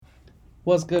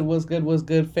What's good? What's good? What's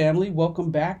good, family? Welcome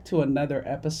back to another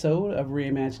episode of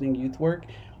Reimagining Youth Work.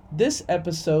 This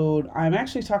episode, I'm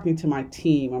actually talking to my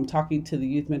team. I'm talking to the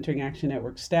Youth Mentoring Action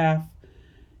Network staff.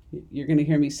 You're going to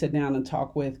hear me sit down and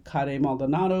talk with Kade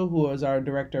Maldonado, who is our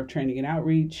Director of Training and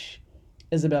Outreach,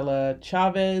 Isabella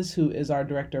Chavez, who is our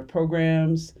Director of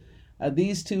Programs.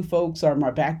 These two folks are my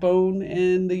backbone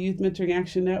in the Youth Mentoring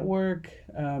Action Network.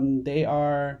 They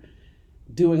are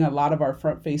doing a lot of our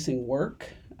front facing work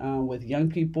with young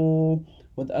people,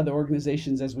 with other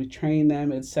organizations as we train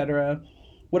them, etc.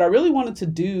 What I really wanted to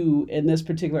do in this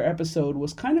particular episode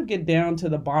was kind of get down to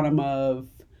the bottom of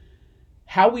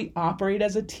how we operate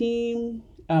as a team,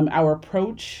 our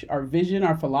approach, our vision,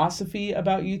 our philosophy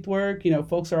about youth work.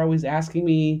 Folks are always asking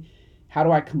me, how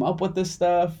do I come up with this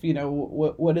stuff?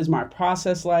 What is my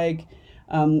process like?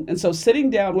 And so sitting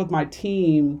down with my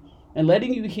team and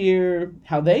letting you hear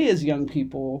how they, as young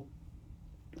people,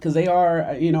 because they are,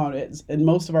 in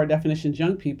most of our definitions,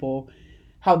 young people,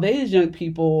 how they, as young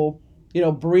people,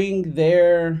 bring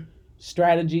their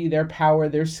strategy, their power,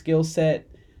 their skill set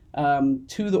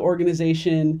to the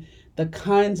organization, the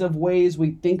kinds of ways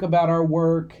we think about our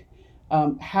work,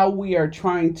 how we are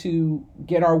trying to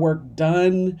get our work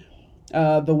done,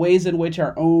 the ways in which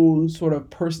our own sort of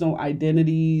personal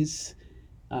identities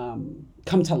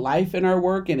come to life in our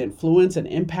work and influence and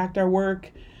impact our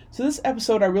work. So, this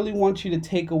episode, I really want you to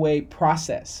take away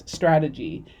process,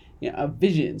 strategy, a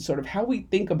vision, sort of how we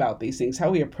think about these things, how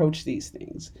we approach these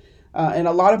things. And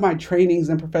a lot of my trainings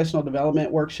and professional development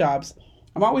workshops,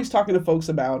 I'm always talking to folks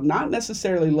about not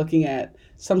necessarily looking at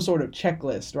some sort of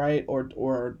checklist, right,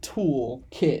 or tool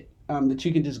kit that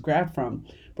you can just grab from,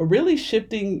 but really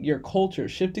shifting your culture,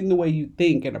 shifting the way you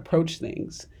think and approach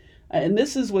things. And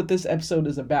this is what this episode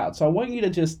is about. So I want you to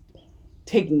just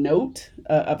take note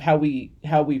of how we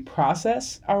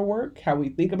process our work, how we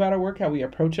think about our work, how we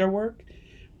approach our work,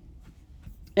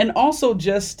 and also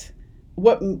just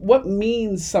what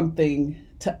means something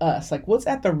to us, like what's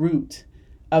at the root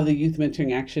of the Youth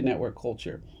Mentoring Action Network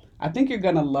culture. I think you're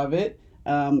gonna love it.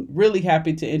 Really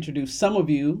happy to introduce some of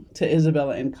you to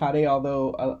Isabella and Kade,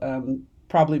 although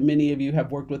probably many of you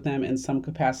have worked with them in some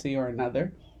capacity or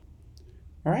another.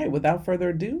 All right, without further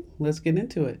ado, let's get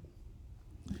into it.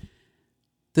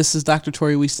 This is Dr.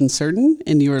 Tori Weaston Certain,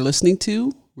 and you are listening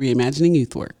to Reimagining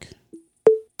Youth Work.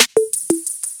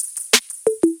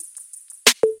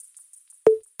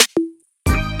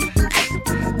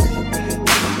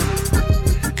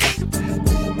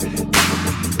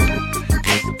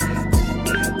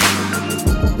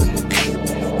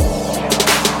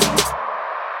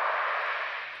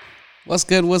 What's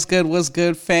good? What's good? What's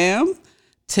good, fam?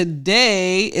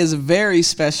 Today is very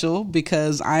special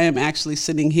because I am actually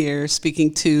sitting here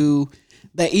speaking to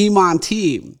the Iman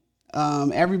team.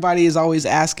 Everybody is always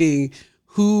asking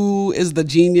who is the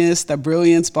genius, the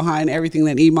brilliance behind everything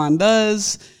that Iman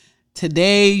does.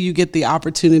 Today, you get the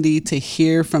opportunity to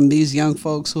hear from these young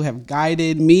folks who have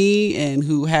guided me and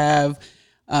who have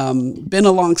been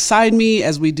alongside me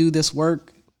as we do this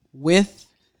work with,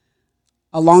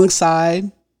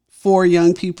 alongside, for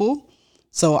young people.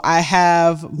 So I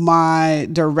have my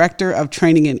Director of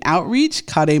Training and Outreach,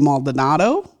 Kade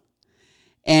Maldonado,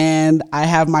 and I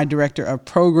have my Director of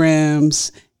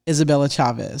Programs, Isabella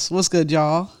Chavez. What's good,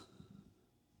 y'all?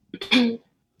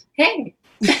 Hey,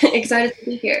 excited to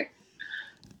be here.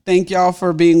 Thank y'all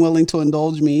for being willing to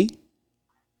indulge me.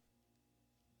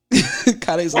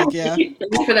 Kade's like, yeah.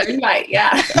 Thanks for the invite.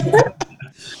 Yeah.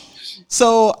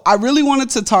 So I really wanted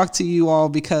to talk to you all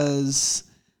because,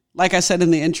 like I said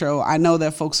in the intro, I know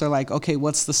that folks are like, okay,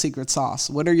 what's the secret sauce?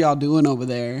 What are y'all doing over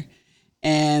there?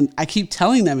 And I keep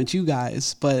telling them it's you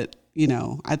guys, but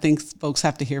I think folks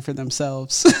have to hear for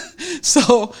themselves.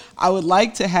 So I would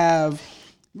like to have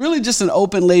really just an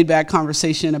open, laid back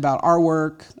conversation about our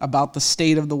work, about the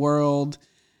state of the world,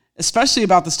 especially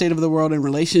about the state of the world in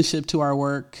relationship to our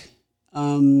work.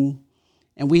 And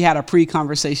we had a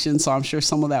pre-conversation, so I'm sure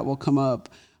some of that will come up.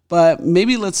 But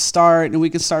maybe let's start, and we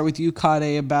can start with you,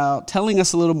 Kade, about telling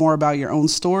us a little more about your own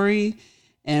story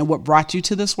and what brought you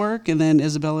to this work. And then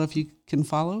Isabella, if you can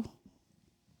follow.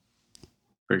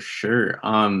 For sure.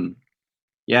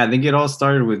 Yeah, I think it all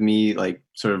started with me like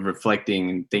sort of reflecting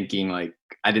and thinking like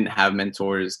I didn't have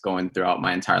mentors going throughout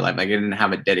my entire life. Like I didn't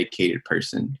have a dedicated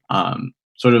person.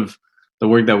 Sort of the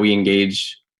work that we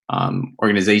engage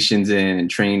organizations in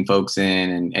and train folks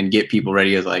in and get people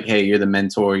ready as like, hey, you're the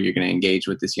mentor, you're going to engage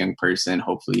with this young person.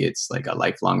 Hopefully it's like a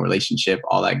lifelong relationship,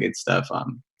 all that good stuff.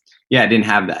 Yeah, I didn't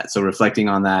have that. So reflecting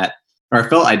on that, or I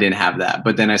felt I didn't have that.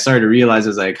 But then I started to realize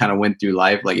as I kind of went through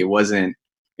life, like it was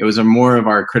a more of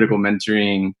our critical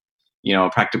mentoring a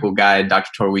practical guide, Dr.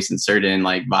 Torwiesen Certain,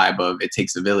 like vibe of it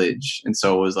takes a village. And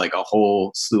so it was like a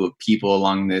whole slew of people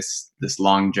along this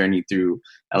long journey through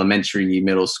elementary,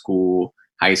 middle school,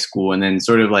 high school. And then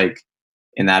sort of like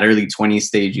in that early 20s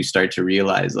stage, you start to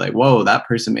realize like, whoa, that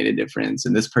person made a difference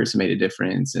and this person made a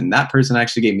difference. And that person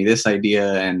actually gave me this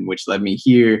idea and which led me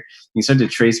here. You start to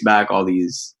trace back all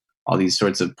these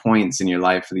sorts of points in your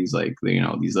life, these like,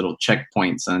 these little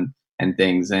checkpoints and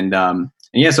things. And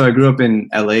yeah, so I grew up in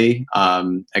LA.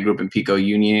 I grew up in Pico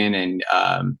Union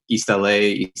and East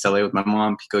LA with my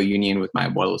mom, Pico Union with my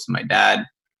abuelos and my dad,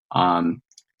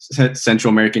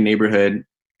 Central American neighborhood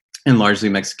and largely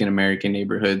Mexican American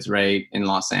neighborhoods, right, in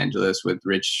Los Angeles with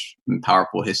rich and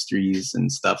powerful histories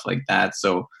and stuff like that.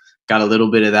 So got a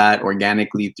little bit of that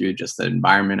organically through just the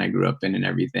environment I grew up in and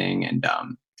everything. And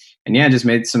yeah, just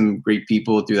met some great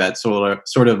people through that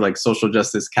sort of like social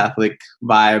justice Catholic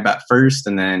vibe at first,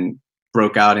 and then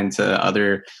broke out into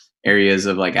other areas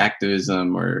of like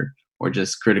activism or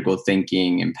just critical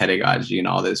thinking and pedagogy and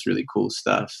all this really cool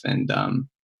stuff. And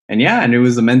yeah, and it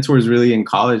was the mentors really in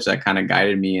college that kind of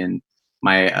guided me. And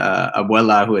my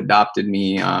abuela, who adopted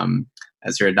me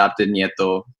as her adopted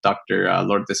nieto, Dr.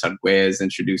 Lourdes Arguez,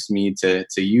 introduced me to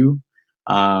you,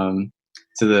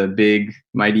 to the big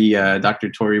mighty Dr.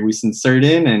 Torwiesen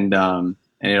Certain, and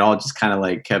it all just kind of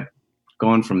like kept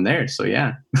going from there. So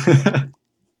yeah.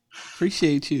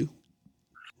 Appreciate you.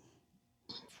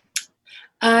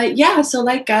 Yeah, so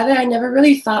like Gada, I never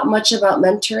really thought much about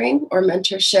mentoring or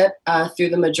mentorship through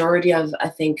the majority of, I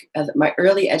think, my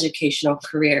early educational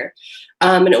career.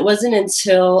 And it wasn't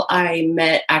until I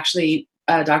met actually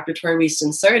Dr.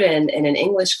 Torwiesen Certain in an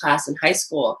English class in high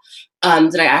school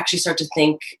that I actually start to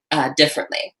think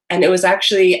differently. And it was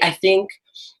actually, I think,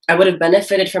 I would have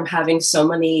benefited from having so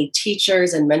many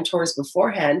teachers and mentors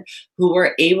beforehand who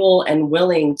were able and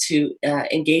willing to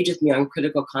engage with me on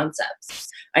critical concepts.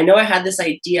 I know I had this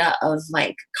idea of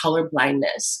like color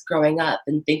blindness growing up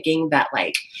and thinking that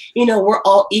like, we're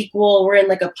all equal. We're in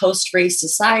like a post-race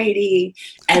society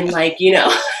and like,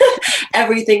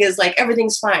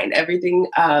 everything's fine. Everything,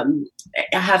 I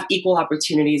have equal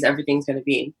opportunities. Everything's going to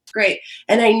be great.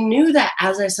 And I knew that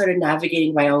as I started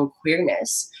navigating my own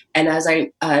queerness and as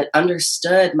I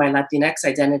understood my Latinx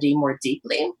identity more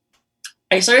deeply,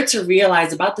 I started to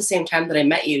realize about the same time that I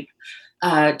met you,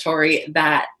 Tori,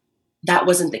 that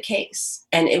wasn't the case.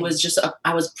 And it was just,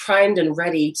 I was primed and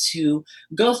ready to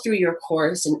go through your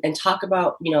course and talk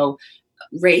about,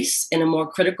 race in a more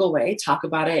critical way, talk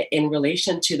about it in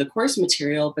relation to the course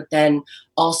material, but then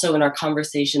also in our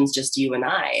conversations, just you and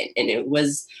I. And it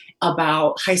was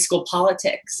about high school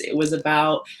politics. It was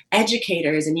about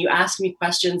educators. And you asked me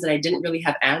questions that I didn't really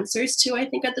have answers to, I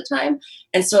think, at the time.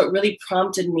 And so it really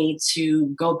prompted me to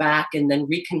go back and then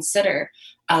reconsider,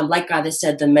 like God has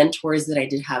said, the mentors that I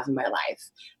did have in my life.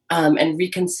 And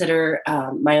reconsider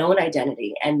my own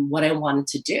identity and what I wanted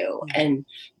to do. And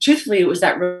truthfully, it was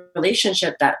that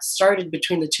relationship that started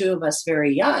between the two of us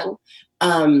very young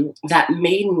that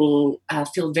made me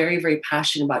feel very, very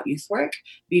passionate about youth work,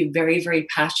 be very, very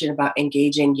passionate about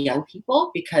engaging young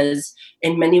people, because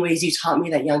in many ways you taught me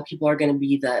that young people are going to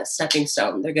be the stepping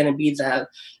stone. They're going to be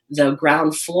the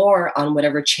ground floor on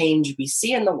whatever change we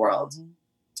see in the world.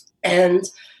 And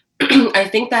I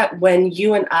think that when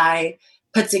you and I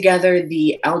put together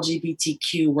the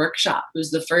LGBTQ workshop. It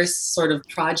was the first sort of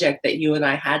project that you and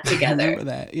I had together. I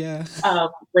remember that, yeah.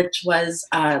 Which was,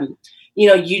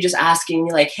 you just asking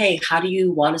me like, hey, how do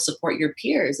you want to support your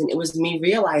peers? And it was me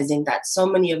realizing that so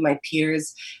many of my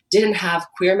peers didn't have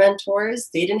queer mentors.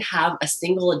 They didn't have a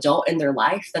single adult in their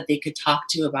life that they could talk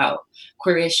to about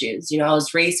queer issues. I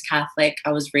was raised Catholic.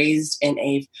 I was raised in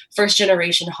a first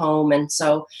generation home. And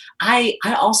so I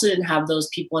also didn't have those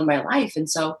people in my life. And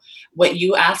so what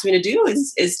you asked me to do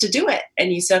is to do it.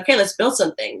 And you said, okay, let's build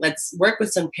something. Let's work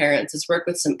with some parents. Let's work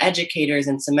with some educators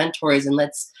and some mentors. And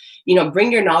let's,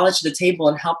 bring your knowledge to the table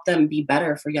and help them be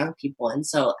better for young people. And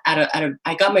so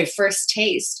I got my first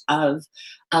taste of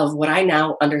what I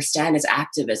now understand as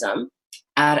activism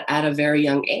at a very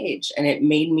young age. And it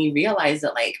made me realize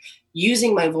that like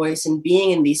using my voice and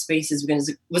being in these spaces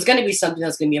was going to be something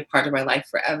that's going to be a part of my life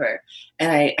forever.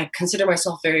 And I consider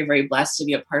myself very, very blessed to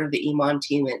be a part of the Iman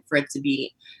team and for it to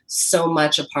be so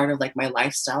much a part of like my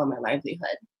lifestyle and my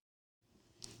livelihood.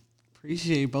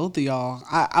 Appreciate both of y'all.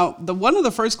 One of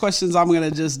the first questions I'm going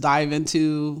to just dive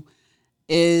into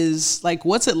is like,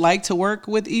 what's it like to work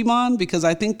with Iman? Because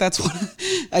I think that's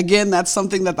that's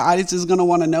something that the audience is going to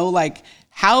want to know. Like,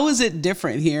 how is it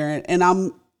different here? And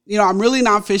I'm really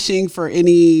not fishing for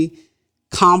any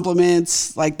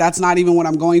compliments. Like, that's not even what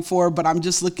I'm going for, but I'm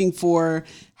just looking for,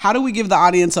 how do we give the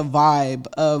audience a vibe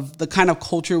of the kind of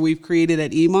culture we've created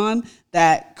at Iman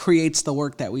that creates the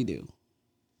work that we do?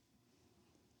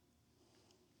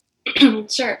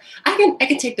 Sure. I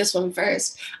can take this one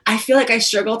first. I feel like I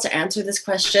struggle to answer this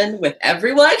question with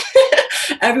everyone.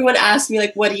 Everyone asks me,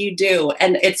 like, what do you do?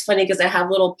 And it's funny because I have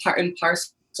little part and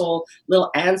parcel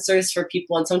little answers for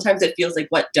people. And sometimes it feels like,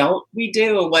 what don't we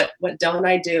do? What don't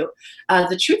I do?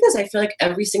 The truth is, I feel like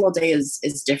every single day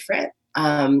is different.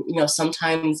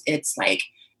 Sometimes it's like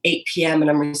 8 p.m. and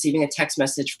I'm receiving a text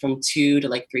message from 2 to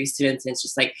like 3 students. And it's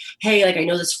just like, hey, like, I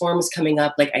know this form is coming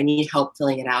up. Like, I need help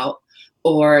filling it out.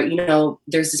 Or,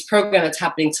 there's this program that's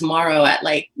happening tomorrow at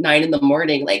like 9 in the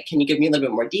morning. Like, can you give me a little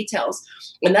bit more details?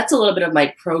 And that's a little bit of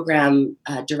my program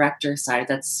director side.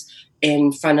 That's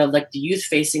in front of like the youth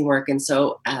facing work. And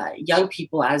so young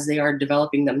people, as they are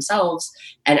developing themselves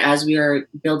and as we are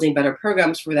building better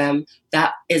programs for them,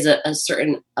 that is a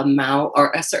certain amount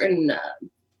or a certain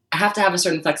I have to have a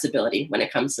certain flexibility when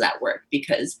it comes to that work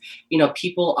because,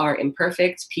 people are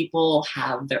imperfect. People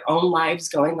have their own lives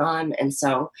going on. And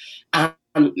so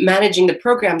managing the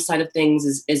program side of things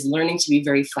is learning to be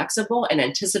very flexible and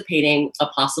anticipating a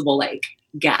possible like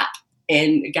gap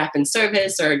in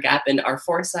service or a gap in our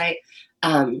foresight.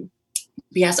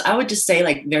 Yeah, so I would just say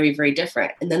like very, very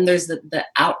different. And then there's the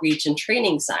outreach and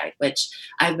training side, which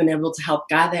I've been able to help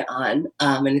gather on.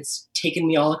 And it's taken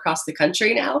me all across the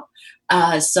country now.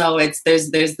 So there's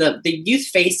the youth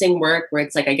facing work where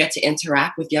it's like I get to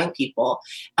interact with young people.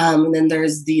 And then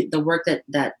there's the work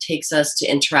that takes us to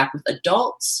interact with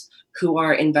adults who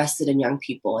are invested in young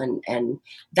people. And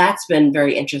that's been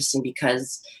very interesting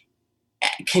because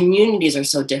communities are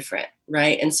so different,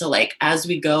 right? And so like as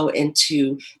we go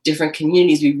into different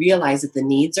communities, we realize that the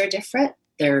needs are different,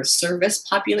 their service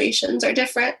populations are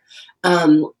different.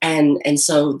 And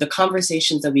so the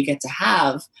conversations that we get to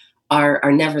have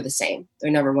are never the same.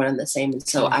 They're never one and the same. And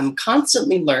so I'm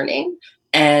constantly learning,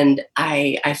 and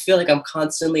I feel like I'm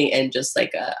constantly in just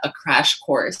like a crash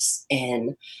course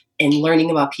in learning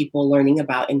about people, learning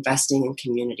about investing in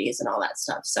communities and all that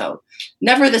stuff. So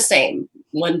never the same.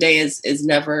 One day is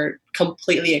never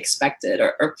completely expected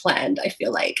or planned, I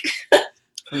feel like.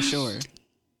 For sure.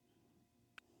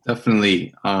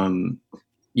 Definitely.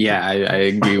 Yeah, I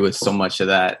agree with so much of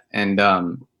that. And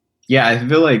yeah, I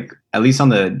feel like at least on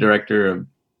the director of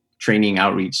training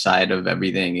outreach side of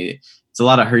everything, it's a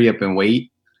lot of hurry up and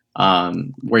wait.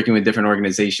 Working with different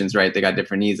organizations, right? They got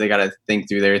different needs. They got to think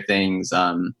through their things.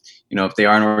 If they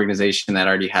are an organization that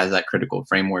already has that critical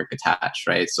framework attached,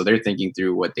 right? So they're thinking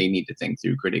through what they need to think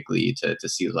through critically to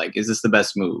see like, is this the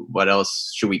best move? What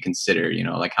else should we consider?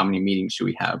 Like how many meetings should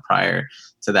we have prior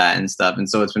to that and stuff? And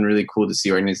so it's been really cool to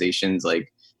see organizations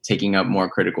like taking up more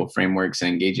critical frameworks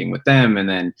and engaging with them and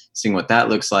then seeing what that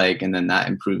looks like. And then that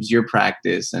improves your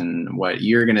practice and what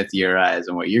you're going to theorize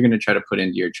and what you're going to try to put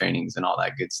into your trainings and all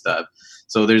that good stuff.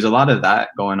 So there's a lot of that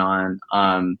going on.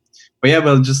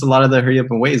 But just a lot of the hurry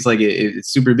up and wait. It's like it's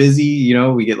super busy.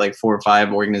 We get like 4 or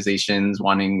 5 organizations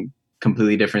wanting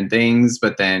completely different things,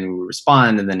 but then we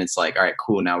respond and then it's like, all right,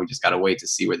 cool. Now we just got to wait to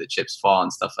see where the chips fall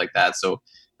and stuff like that. So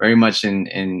very much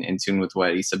in tune with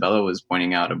what Isabella was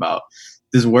pointing out about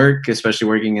this work, especially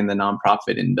working in the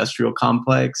nonprofit industrial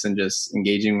complex and just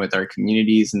engaging with our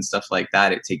communities and stuff like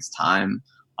that. It takes time.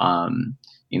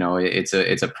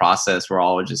 It's a process. We're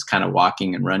all just kind of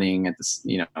walking and running at this,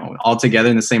 all together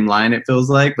in the same line, it feels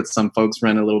like, but some folks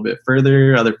run a little bit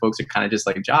further. Other folks are kind of just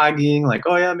like jogging, like,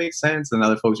 oh yeah, it makes sense. And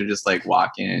other folks are just like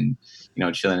walking,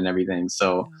 chilling and everything.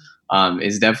 So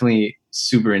it's definitely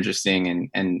super interesting.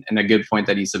 And a good point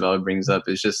that Isabella brings up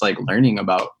is just like learning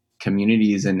about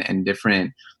communities and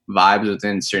different vibes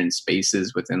within certain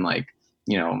spaces within like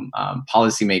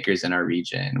policymakers in our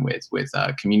region with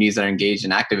communities that are engaged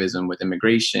in activism with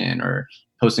immigration or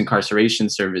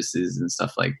post-incarceration services and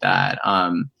stuff like that,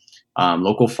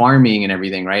 local farming and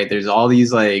everything, right? There's all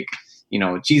these like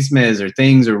chismes or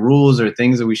things or rules or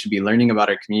things that we should be learning about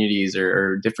our communities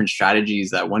or different strategies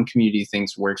that one community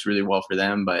thinks works really well for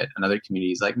them, but another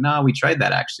community is like, no, we tried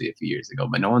that actually a few years ago,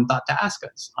 but no one thought to ask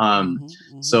us.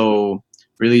 So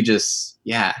really just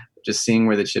seeing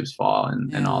where the chips fall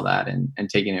and all that and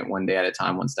taking it one day at a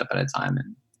time, one step at a time.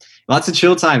 And lots of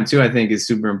chill time too, I think is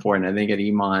super important. I think at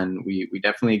Iman, we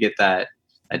definitely get that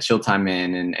chill time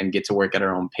in and get to work at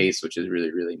our own pace, which is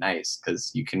really, really nice because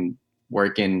you can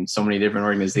work in so many different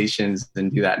organizations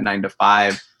and do that 9 to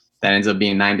 5 that ends up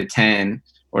being 9 to 10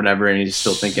 or whatever. And you're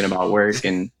still thinking about work.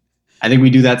 And I think we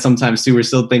do that sometimes too. We're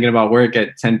still thinking about work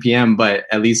at 10 p.m., but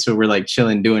at least we're like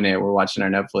chilling doing it. We're watching our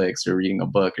Netflix or reading a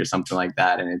book or something like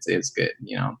that. And it's good,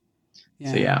 Yeah.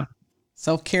 So yeah.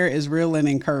 Self-care is real and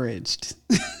encouraged.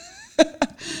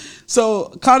 So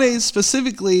Kade,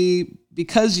 specifically,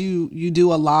 because you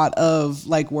do a lot of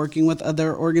like working with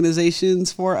other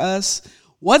organizations for us,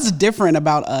 what's different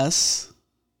about us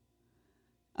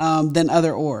than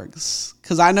other orgs?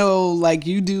 Because I know like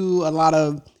you do a lot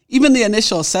of, even the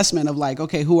initial assessment of like,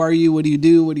 okay, who are you? What do you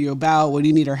do? What are you about? What do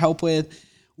you need our help with?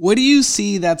 What do you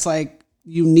see that's like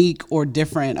unique or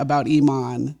different about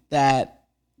Iman that,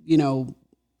 you know,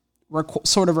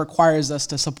 sort of requires us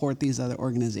to support these other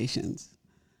organizations?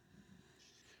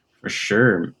 For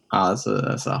sure. That's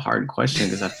a hard question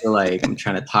because I feel like I'm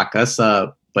trying to talk us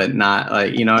up, but not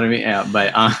like, you know what I mean? Yeah,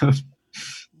 but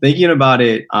thinking about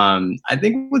it, I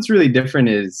think what's really different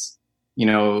is, you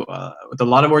know, with a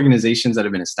lot of organizations that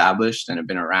have been established and have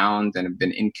been around and have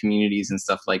been in communities and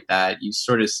stuff like that, you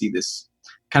sort of see this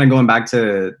kind of going back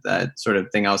to that sort of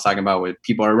thing I was talking about where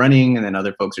people are running and then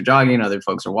other folks are jogging, other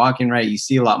folks are walking, right? You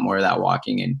see a lot more of that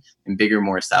walking in bigger,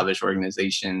 more established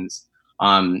organizations.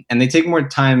 And they take more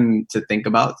time to think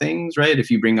about things, right?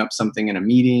 If you bring up something in a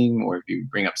meeting or if you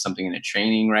bring up something in a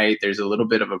training, right, there's a little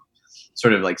bit of a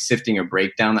sort of like sifting or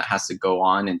breakdown that has to go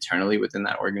on internally within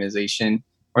that organization.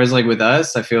 Whereas like with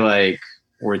us, I feel like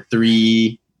we're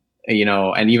three, you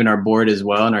know, and even our board as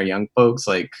well and our young folks,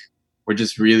 like we're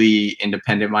just really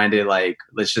independent minded. Like,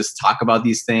 let's just talk about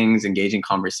these things, engage in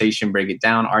conversation, break it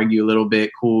down, argue a little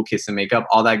bit, cool, kiss and make up,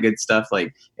 all that good stuff.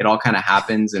 Like it all kind of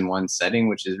happens in one setting,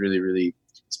 which is really, really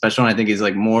special. And I think is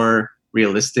like more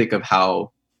realistic of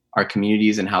how our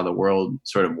communities and how the world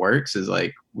sort of works is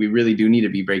like, we really do need to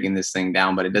be breaking this thing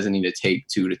down, but it doesn't need to take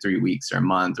 2 to 3 weeks or a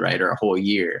month, right? Or a whole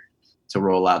year to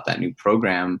roll out that new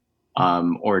program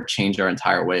or change our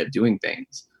entire way of doing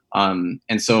things.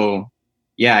 And so,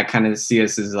 yeah, I kind of see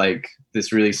us as like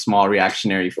this really small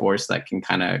reactionary force that can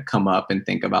kind of come up and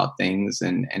think about things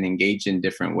and engage in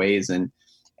different ways. And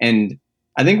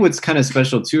I think what's kind of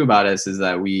special too about us is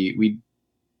that we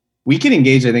can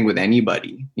engage, I think, with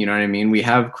anybody. You know what I mean? We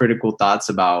have critical thoughts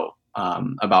about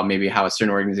maybe how a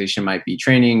certain organization might be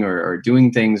training or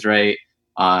doing things right.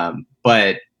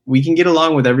 But we can get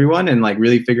along with everyone and like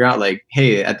really figure out like,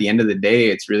 hey, at the end of the day,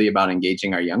 it's really about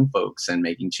engaging our young folks and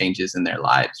making changes in their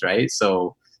lives, right?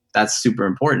 So that's super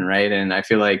important, right? And I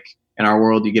feel like in our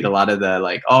world, you get a lot of the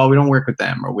like, oh, we don't work with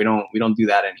them or we don't do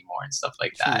that anymore and stuff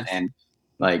like that. And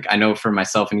like, I know for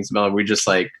myself and Isabella, we're just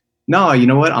like, no, you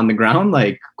know what? On the ground,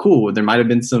 like, cool. There might have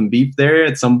been some beef there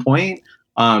at some point,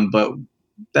 but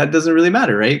that doesn't really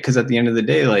matter, right? Because at the end of the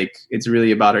day, like, it's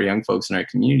really about our young folks in our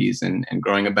communities and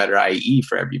growing a better IE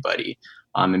for everybody,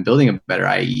 and building a better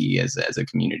IE as a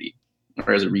community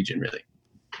or as a region, really.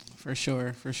 For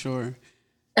sure.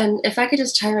 And if I could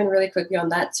just chime in really quickly on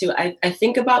that too, I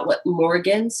think about what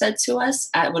Morgan said to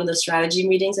us at one of the strategy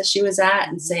meetings that she was at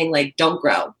and saying like, don't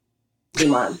grow,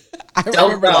 Iman,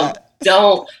 don't grow. That.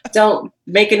 Don't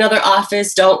make another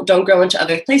office. Don't grow into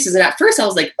other places. And at first I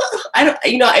was like, oh,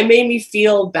 it made me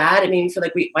feel bad. It made me feel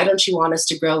like, why don't you want us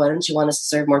to grow? Why don't you want us to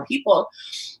serve more people?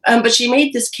 But she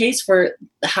made this case for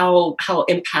how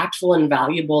impactful and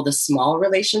valuable the small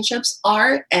relationships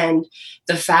are. And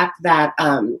the fact that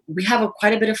we have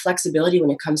quite a bit of flexibility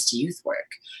when it comes to youth work.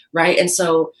 Right. And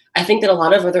so I think that a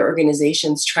lot of other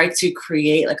organizations try to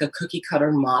create like a cookie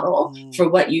cutter model for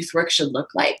what youth work should look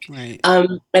like. Right.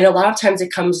 And a lot of times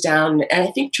it comes down, and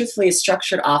I think truthfully it's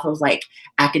structured off of like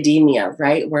academia,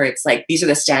 right? Where it's like, these are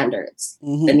the standards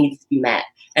that need to be met.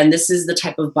 And this is the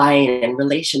type of buy-in and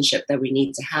relationship that we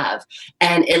need to have.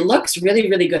 And it looks really,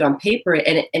 really good on paper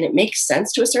and it makes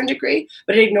sense to a certain degree,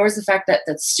 but it ignores the fact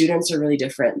that students are really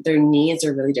different. Their needs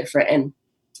are really different. And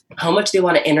how much they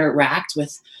want to interact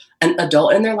with an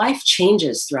adult in their life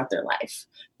changes throughout their life,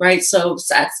 right? So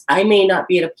I may not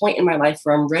be at a point in my life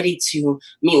where I'm ready to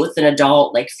meet with an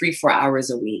adult like 3-4 hours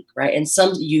a week, right? And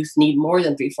some youth need more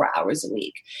than 3-4 hours a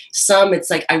week. Some, it's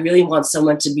like, I really want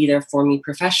someone to be there for me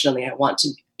professionally. I want to,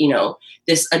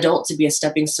 this adult to be a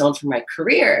stepping stone for my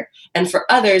career. And for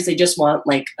others, they just want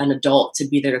like an adult to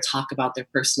be there to talk about their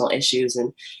personal issues.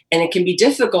 And it can be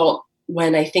difficult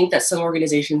when I think that some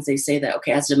organizations, they say that,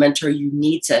 okay, as a mentor, you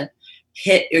need to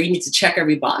hit or you need to check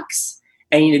every box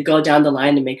and you need to go down the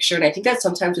line to make sure. And I think that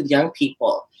sometimes with young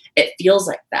people, it feels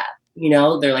like that,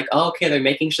 they're like, oh, okay, they're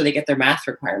making sure they get their math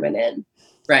requirement in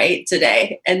right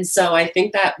today. And so I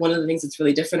think that one of the things that's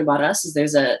really different about us is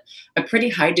there's a pretty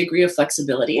high degree of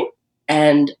flexibility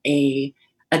and a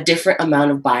different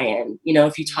amount of buy-in.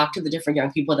 If you talk to the different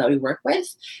young people that we work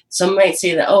with, some might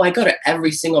say that, oh, I go to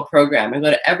every single program, I go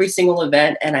to every single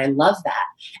event, and I love that.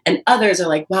 And others are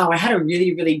like, wow, I had a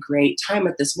really, really great time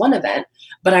at this one event,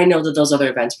 but I know that those other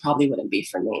events probably wouldn't be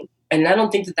for me. And I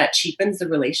don't think that that cheapens the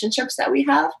relationships that we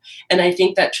have. And I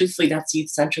think that truthfully, that's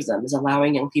youth centrism, is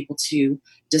allowing young people to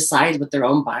decide what their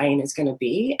own buy-in is going to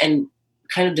be and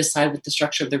kind of decide what the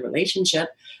structure of the relationship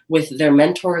with their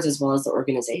mentors as well as the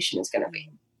organization is going to be.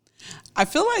 I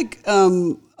feel like a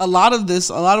lot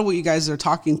of what you guys are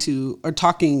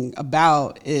talking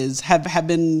about is have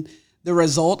been the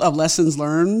result of lessons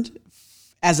learned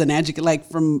as an educator, like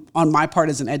from on my part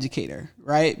as an educator,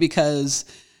 right? Because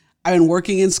I've been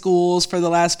working in schools for the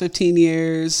last 15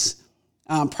 years,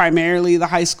 primarily the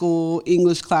high school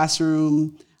English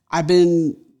classroom. I've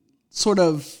been sort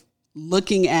of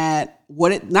looking at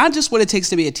not just what it takes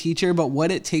to be a teacher, but what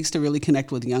it takes to really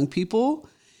connect with young people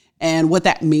and what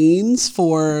that means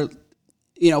for,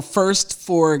 first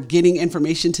for getting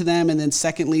information to them, and then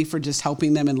secondly for just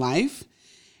helping them in life.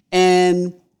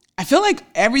 And I feel like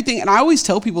everything, and I always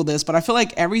tell people this, but I feel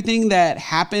like everything that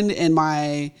happened in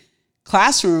my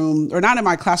classroom, or not in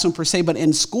my classroom per se, but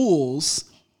in schools,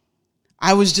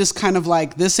 I was just kind of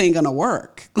like, this ain't gonna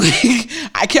work. Like,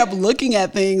 I kept looking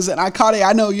at things, and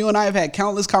I know you and I have had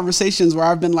countless conversations where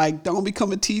I've been like, don't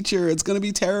become a teacher. It's gonna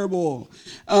be terrible.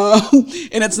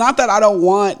 And it's not that I don't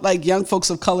want like young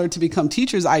folks of color to become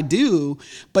teachers. I do,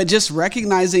 but just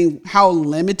recognizing how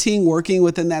limiting working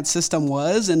within that system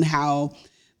was, and how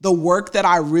the work that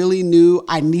I really knew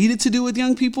I needed to do with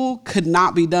young people could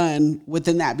not be done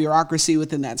within that bureaucracy,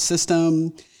 within that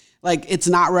system. Like, it's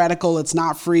not radical, it's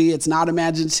not free, it's not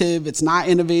imaginative, it's not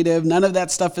innovative. None of that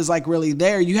stuff is like really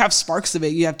there. You have sparks of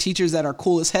it. You have teachers that are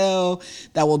cool as hell,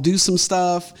 that will do some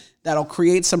stuff, that'll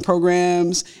create some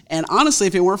programs. And honestly,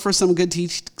 if it weren't for some good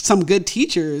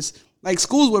teachers, like,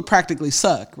 schools would practically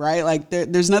suck, right? Like,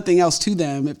 there's nothing else to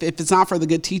them. If it's not for the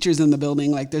good teachers in the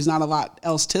building, like, there's not a lot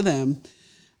else to them.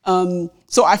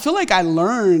 So I feel like I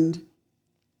learned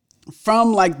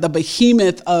from like the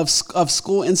behemoth of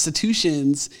school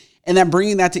institutions, and then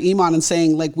bringing that to Iman and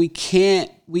saying, like, we can't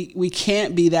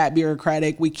be that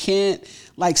bureaucratic. We can't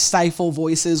like stifle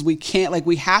voices. We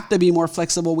have to be more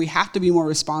flexible. We have to be more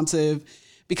responsive,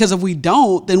 because if we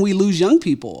don't, then we lose young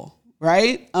people.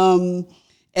 Right. And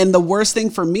the worst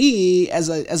thing for me as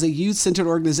a youth-centered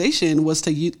organization was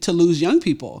to lose young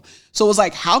people. So it was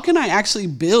like, how can I actually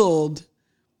build,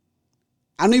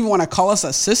 I don't even want to call us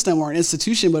a system or an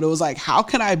institution, but it was like, how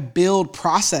can I build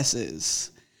processes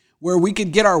where we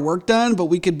could get our work done, but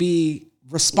we could be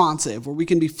responsive, where we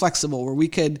can be flexible, where we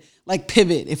could like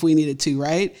pivot if we needed to,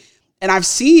 right? And I've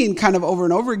seen kind of over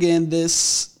and over again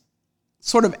this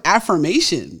sort of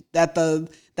affirmation that the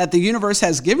universe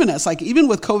has given us. Like, even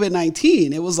with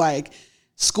COVID-19, it was like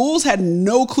schools had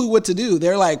no clue what to do.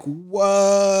 They're like,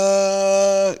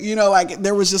 what? Like,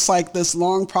 there was just like this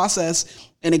long process.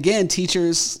 And again,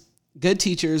 good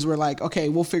teachers were like, okay,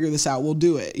 we'll figure this out. We'll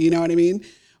do it. You know what I mean?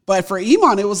 But for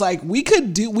Iman, it was like, we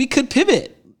could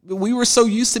pivot. We were so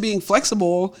used to being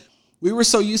flexible. We were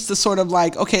so used to sort of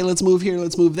like, okay, let's move here,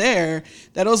 let's move there,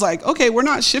 that it was like, okay, we're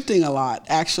not shifting a lot,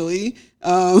 actually.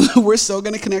 We're still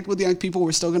going to connect with young people.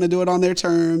 We're still going to do it on their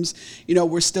terms.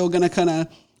 We're still going to kind of,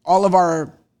 all of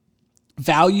our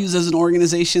values as an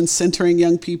organization, centering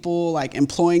young people, like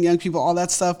employing young people, all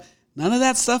that stuff. None of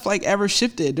that stuff like ever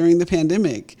shifted during the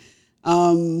pandemic.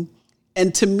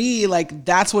 And to me, like,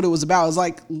 that's what it was about. It was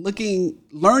like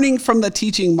learning from the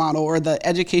teaching model or the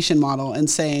education model and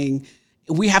saying,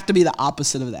 we have to be the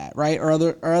opposite of that, right? Or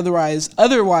otherwise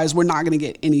we're not going to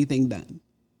get anything done.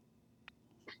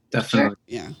 Definitely.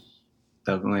 Yeah.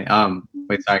 Definitely.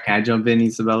 Wait, sorry, can I jump in,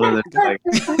 Isabella? There's like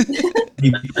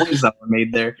points that were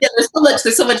made there. Yeah, there's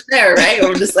so much there, right?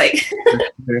 We're just like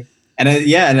and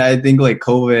I think like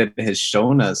COVID has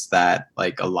shown us that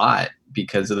like a lot,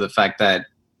 because of the fact that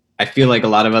I feel like a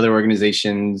lot of other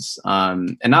organizations,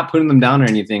 and not putting them down or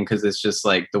anything, because it's just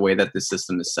like the way that the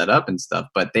system is set up and stuff,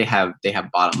 but they have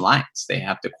bottom lines. They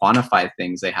have to quantify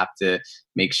things. They have to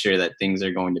make sure that things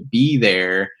are going to be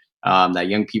there, that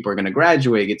young people are going to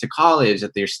graduate, get to college,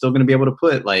 that they're still going to be able to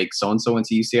put like so-and-so went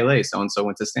to UCLA, so-and-so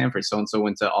went to Stanford, so-and-so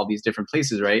went to all these different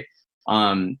places, right?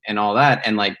 And all that.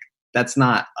 And like, that's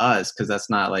not us, because that's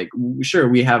not like, sure,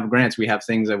 we have grants, we have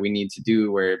things that we need to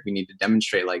do where we need to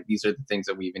demonstrate like these are the things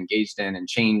that we've engaged in and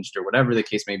changed or whatever the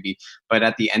case may be. But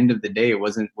at the end of the day, it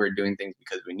wasn't we're doing things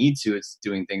because we need to, it's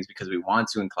doing things because we want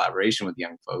to in collaboration with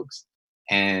young folks.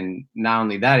 And not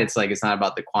only that, it's like, it's not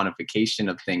about the quantification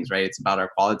of things, right? It's about our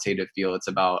qualitative feel. It's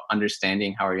about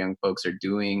understanding how our young folks are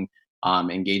doing,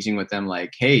 engaging with them,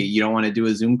 like, hey, you don't want to do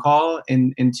a Zoom call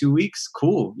in 2 weeks?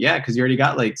 Cool. Yeah, because you already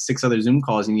got like 6 other Zoom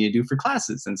calls you need to do for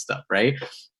classes and stuff, right?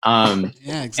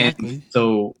 Yeah, exactly.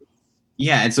 So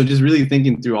Yeah, and so just really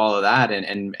thinking through all of that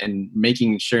and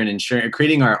making sure and ensuring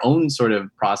creating our own sort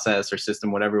of process or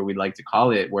system, whatever we'd like to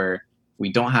call it, where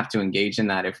we don't have to engage in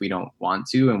that if we don't want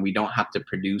to, and we don't have to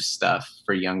produce stuff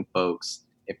for young folks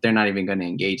if they're not even going to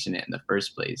engage in it in the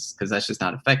first place, because that's just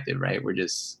not effective, right? We're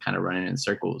just kind of running in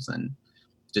circles and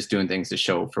just doing things to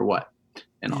show for what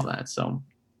and all that. So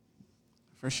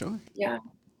for sure. Yeah.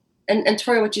 And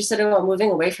Tori, what you said about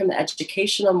moving away from the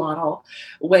educational model,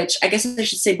 which I guess I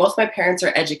should say both my parents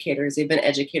are educators. They've been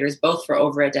educators both for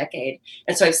over a decade.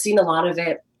 And so I've seen a lot of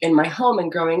it in my home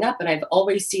and growing up. And I've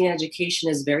always seen education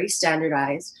as very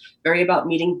standardized, very about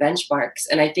meeting benchmarks.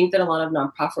 And I think that a lot of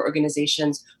nonprofit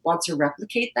organizations want to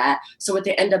replicate that. So what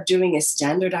they end up doing is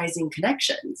standardizing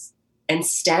connections and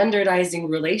standardizing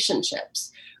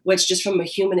relationships, which just from a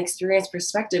human experience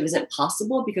perspective isn't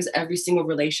possible because every single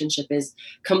relationship is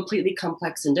completely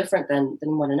complex and different than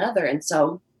one another. And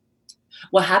so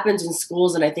what happens in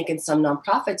schools, and I think in some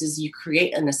nonprofits, is you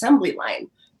create an assembly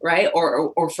line, right?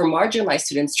 Or for marginalized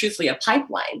students, truthfully, a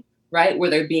pipeline, right?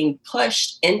 Where they're being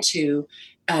pushed into,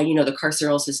 the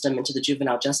carceral system, into the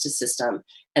juvenile justice system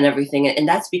and everything. And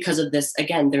that's because of this,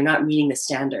 again, they're not meeting the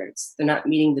standards. They're not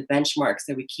meeting the benchmarks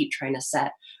that we keep trying to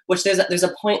set, which there's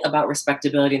a point about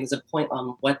respectability and there's a point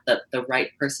on what the right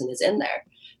person is in there.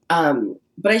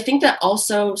 But I think that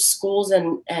also schools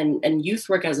and youth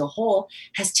work as a whole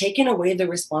has taken away the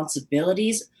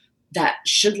responsibilities that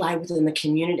should lie within the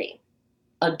community.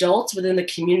 Adults within the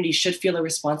community should feel a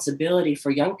responsibility for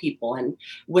young people. And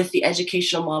with the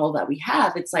educational model that we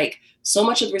have, it's like so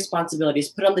much of the responsibility is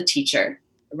put on the teacher,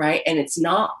 right? And it's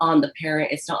not on the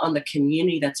parent, it's not on the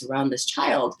community that's around this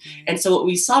child. Mm-hmm. And so what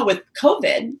we saw with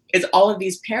COVID is all of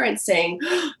these parents saying,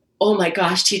 oh my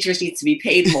gosh, teachers need to be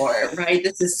paid more, right?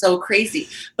 This is so crazy.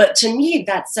 But to me,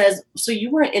 that says, so you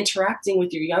weren't interacting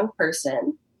with your young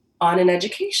person on an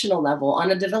educational level,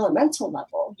 on a developmental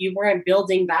level. You weren't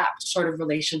building that sort of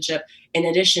relationship in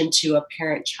addition to a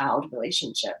parent-child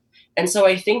relationship. And so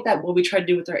I think that what we try to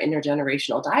do with our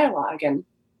intergenerational dialogue, and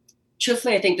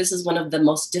truthfully, I think this is one of the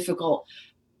most difficult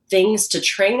things to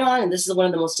train on, and this is one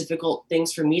of the most difficult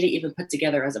things for me to even put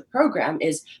together as a program,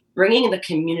 is bringing the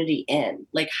community in.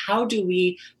 Like, how do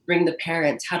we bring the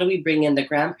parents? How do we bring in the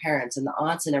grandparents and the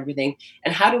aunts and everything?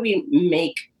 And how do we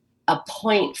make a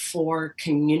point for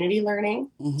community learning,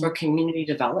 mm-hmm. for community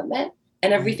development,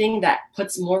 and everything mm-hmm. that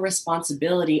puts more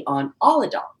responsibility on all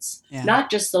adults, not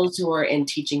just those who are in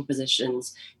teaching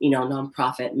positions,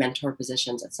 nonprofit mentor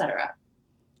positions, etc.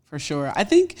 For sure. I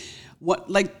think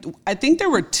there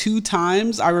were 2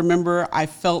 times I remember I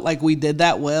felt like we did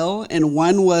that well. And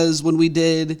one was when we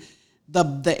did the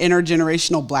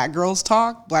intergenerational Black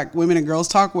women and girls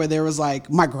talk, where there was like,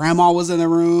 my grandma was in the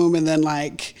room, and then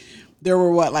like there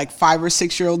were 5 or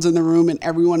 6 year olds in the room and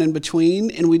everyone in between.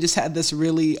 And we just had this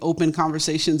really open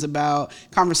conversation about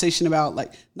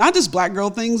like not just Black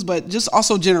girl things, but just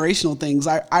also generational things.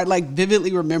 I like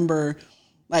vividly remember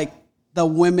like the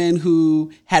women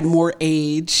who had more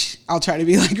age, I'll try to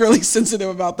be like really sensitive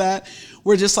about that,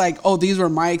 were just like, oh, these were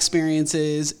my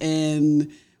experiences.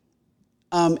 And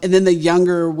then the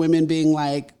younger women being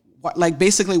like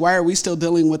basically, why are we still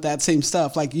dealing with that same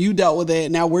stuff? Like, you dealt with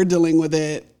it, now we're dealing with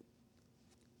it.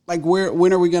 Like,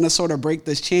 when are we going to sort of break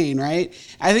this chain, right?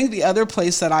 I think the other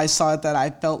place that I saw it that I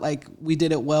felt like we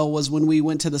did it well was when we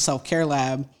went to the self-care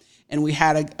lab, and we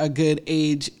had a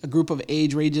group of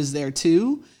age ranges there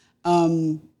too.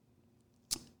 And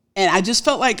I just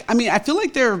felt like, I feel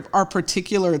like there are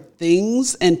particular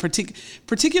things and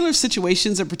particular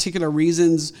situations and particular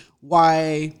reasons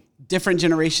why different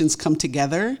generations come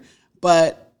together,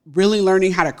 but really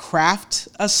learning how to craft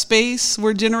a space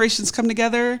where generations come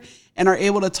together and are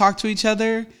able to talk to each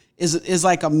other is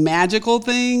like a magical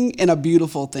thing and a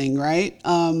beautiful thing, right?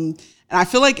 And I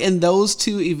feel like in those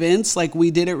 2 events, like,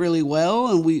 we did it really well,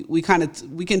 and we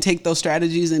can take those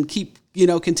strategies and keep,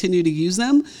 continue to use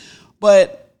them.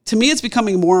 But to me, it's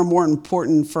becoming more and more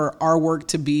important for our work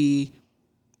to be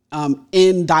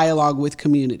in dialogue with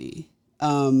community.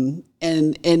 And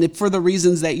for the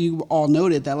reasons that you all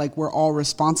noted, that like we're all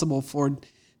responsible for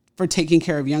taking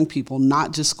care of young people,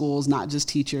 not just schools, not just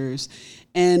teachers.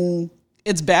 And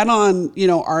it's bad on,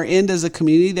 our end as a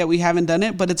community that we haven't done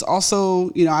it, but it's also,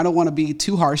 I don't want to be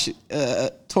too harsh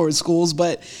towards schools,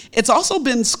 but it's also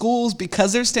been schools,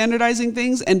 because they're standardizing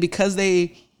things and because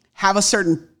they have a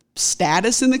certain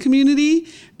status in the community,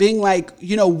 being like,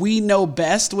 we know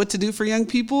best what to do for young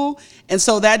people. And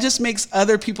so that just makes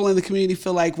other people in the community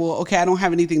feel like, well, okay, I don't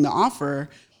have anything to offer.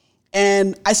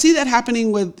 And I see that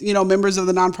happening with, members of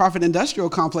the nonprofit industrial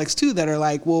complex too, that are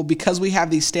like, well, because we have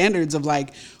these standards of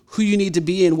like who you need to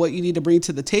be and what you need to bring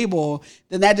to the table,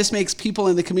 then that just makes people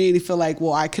in the community feel like,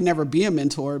 well, I could never be a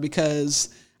mentor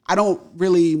because I don't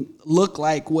really look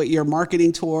like what you're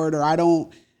marketing toward, or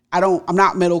I'm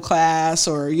not middle class,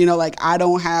 or, I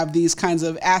don't have these kinds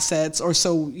of assets, or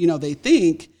so, they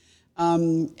think.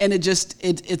 And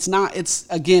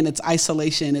it's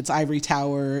isolation, it's ivory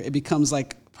tower. It becomes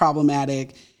like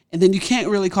problematic. And then you can't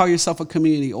really call yourself a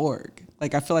community org.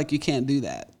 Like, I feel like you can't do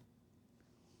that.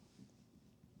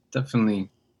 Definitely.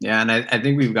 Yeah. And I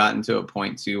think we've gotten to a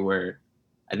point too, where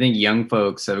I think young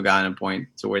folks have gotten a point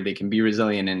to where they can be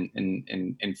resilient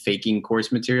in faking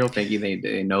course material, thinking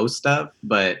they know stuff,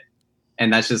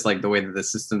 and that's just like the way that the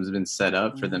system's been set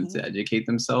up for them to educate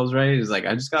themselves, right? It's like,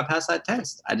 I just got to pass that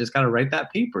test. I just got to write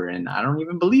that paper. And I don't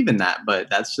even believe in that, but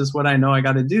that's just what I know I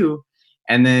got to do.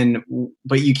 And then,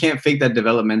 but you can't fake that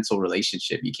developmental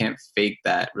relationship. You can't fake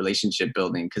that relationship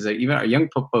building, because even our young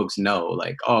folks know,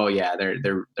 like, oh yeah,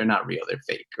 they're not real, they're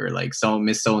fake, or like,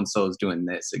 Miss so and so is doing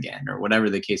this again, or whatever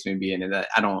the case may be. And that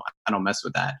I don't mess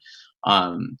with that.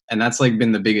 And that's like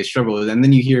been the biggest struggle. And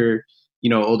then you hear,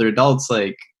 older adults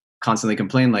like constantly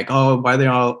complain, like, oh, why are they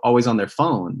always on their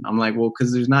phone? I'm like, well,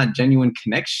 because there's not genuine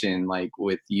connection like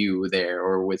with you there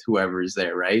or with whoever's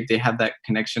there, right? They have that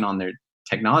connection on their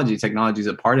technology. Technology is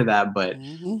a part of that, but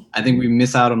I think we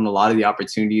miss out on a lot of the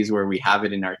opportunities where we have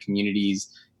it in our communities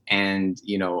and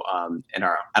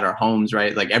at our homes,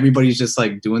 right? Like, everybody's just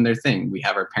like doing their thing. We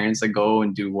have our parents that go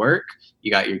and do work.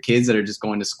 You got your kids that are just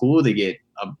going to school. They get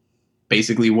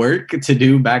basically work to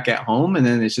do back at home, and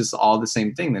then it's just all the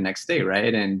same thing the next day,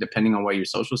 right? And depending on what your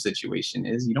social situation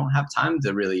is, you don't have time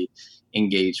to really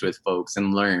engage with folks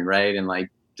and learn, right? And like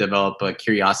develop a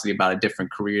curiosity about a different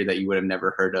career that you would have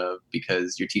never heard of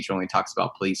because your teacher only talks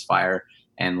about police, fire,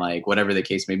 and like whatever the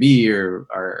case may be, or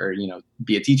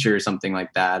be a teacher or something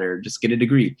like that, or just get a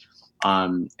degree.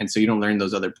 And so you don't learn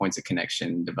those other points of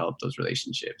connection, develop those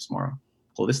relationships more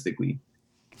holistically.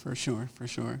 For sure.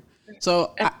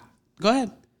 So go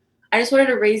ahead. I just wanted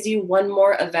to raise you one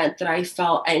more event that I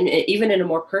felt, and even in a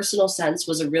more personal sense,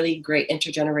 was a really great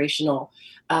intergenerational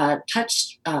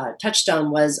touchstone,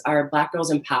 was our Black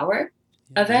Girls in Power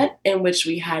event, in which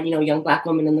we had, young Black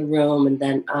women in the room, and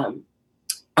then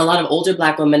a lot of older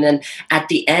Black women. And at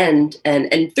the end,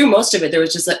 and through most of it, there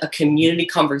was just a community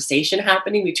conversation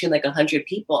happening between like 100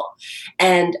 people.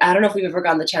 And I don't know if we've ever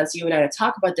gotten the chance, you and I, to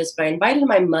talk about this, but I invited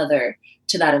my mother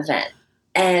to that event.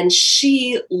 And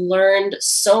she learned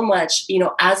so much,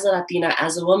 as a Latina,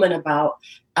 as a woman, about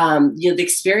the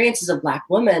experiences of Black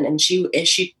women. And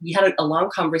we had a long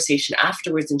conversation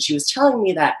afterwards, and she was telling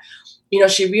me that,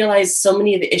 she realized so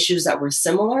many of the issues that were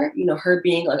similar, her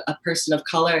being a person of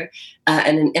color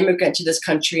and an immigrant to this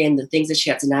country, and the things that she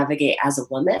had to navigate as a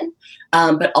woman,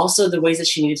 but also the ways that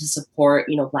she needed to support,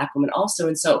 Black women also.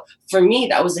 And so for me,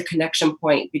 that was a connection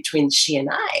point between she and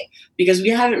I, because we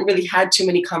haven't really had too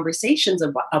many conversations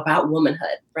about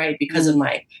womanhood, right? Because of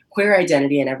my queer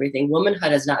identity and everything.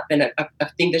 Womanhood has not been a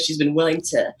thing that she's been willing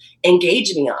to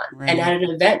engage me on. Right. And at an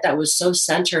event that was so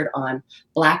centered on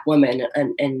Black women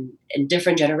and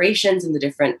different generations and the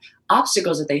different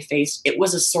obstacles that they faced, it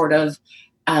was a sort of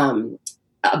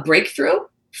a breakthrough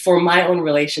for my own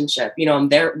relationship. I'm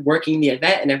there working the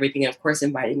event and everything, and of course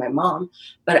inviting my mom,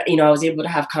 but I was able to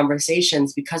have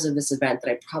conversations because of this event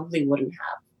that I probably wouldn't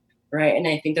have. Right. And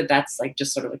I think that that's like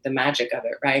just sort of like the magic of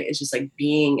it, right? It's just like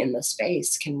being in the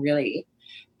space can really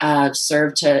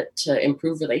serve to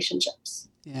improve relationships.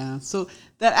 Yeah. So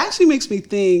that actually makes me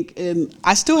think, and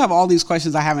I still have all these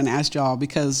questions I haven't asked y'all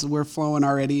because we're flowing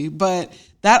already, but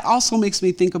that also makes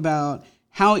me think about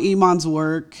how Iman's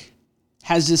work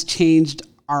has just changed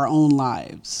our own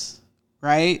lives,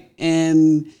 right?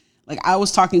 And like, I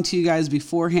was talking to you guys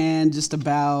beforehand just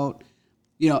about,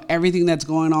 everything that's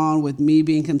going on with me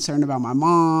being concerned about my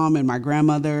mom and my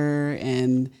grandmother,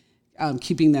 and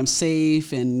keeping them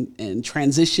safe, and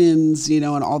transitions, and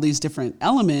all these different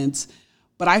elements.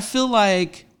 But I feel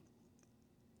like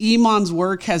Iman's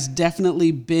work has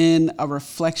definitely been a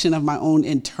reflection of my own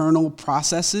internal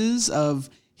processes of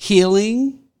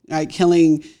healing, like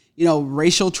healing,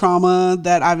 racial trauma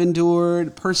that I've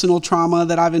endured, personal trauma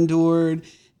that I've endured,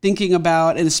 thinking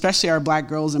about, and especially our Black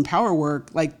Girls in Power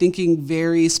work, like thinking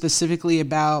very specifically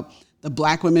about the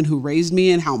Black women who raised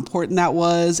me and how important that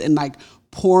was, and like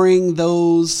pouring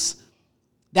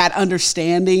that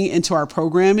understanding into our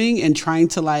programming, and trying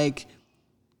to like,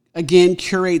 again,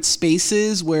 curate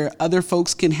spaces where other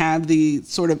folks can have the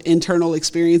sort of internal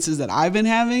experiences that I've been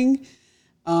having.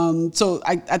 So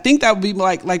I think that would be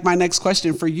like my next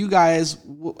question for you guys.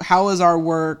 How is our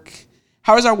work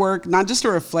not just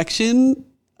a reflection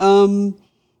of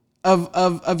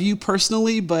you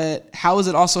personally, but how has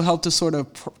it also helped to sort of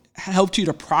helped you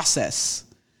to process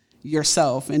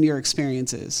yourself and your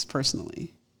experiences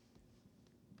personally?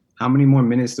 How many more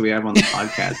minutes do we have on the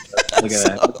podcast? like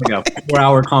a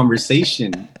 4-hour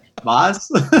conversation,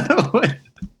 boss.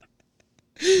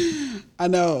 I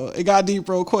know it got deep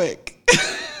real quick.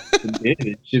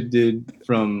 It shifted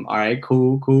from all right,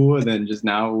 cool, and then just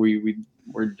now we're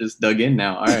just dug in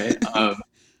now. All right,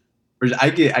 I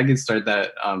could start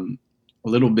that a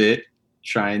little bit,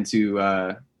 trying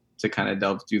to kind of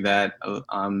delve through that.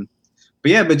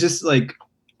 But just like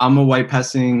I'm a white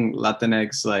passing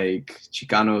Latinx like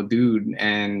Chicano dude,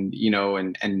 and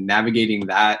and navigating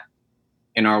that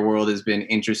in our world has been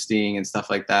interesting and stuff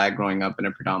like that, growing up in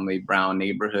a predominantly brown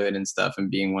neighborhood and stuff, and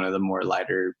being one of the more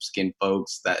lighter skinned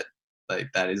folks that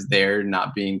is there,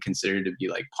 not being considered to be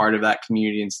like part of that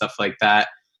community and stuff like that,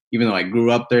 even though I grew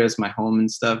up there as my home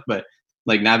and stuff. But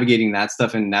like navigating that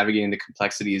stuff and navigating the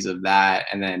complexities of that,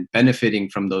 and then benefiting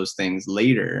from those things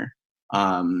later,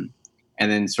 and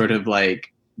then sort of like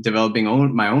developing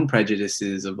my own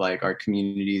prejudices of like our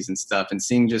communities and stuff, and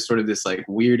seeing just sort of this like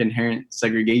weird inherent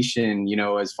segregation,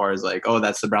 as far as like, oh,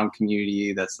 that's the brown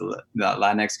community, that's the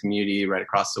Latinx community right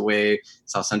across the way.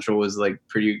 South Central was like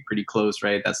pretty close,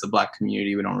 right? That's the Black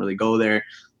community. We don't really go there.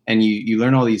 And you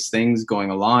learn all these things going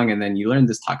along, and then you learn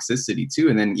this toxicity too.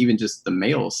 And then even just the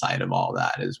male side of all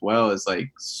that as well is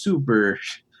like super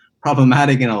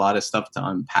problematic and a lot of stuff to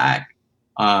unpack.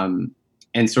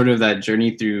 And sort of that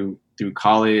journey through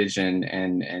college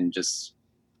and just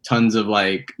tons of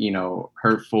like,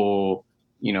 hurtful,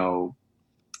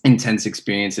 intense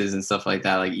experiences and stuff like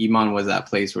that. Like Iman was that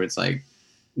place where it's like,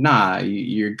 nah,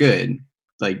 you're good.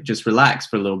 Like just relax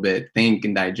for a little bit, think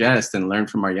and digest and learn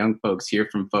from our young folks, hear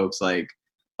from folks, like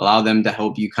allow them to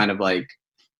help you kind of like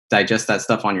digest that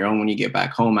stuff on your own when you get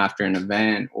back home after an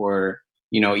event, or,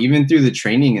 even through the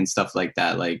training and stuff like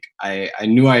that. Like I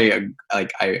knew I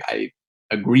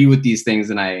agree with these things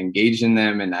and I engage in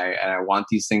them, and I want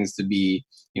these things to be,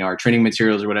 our training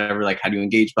materials or whatever, like how do you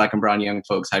engage Black and brown young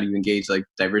folks? How do you engage like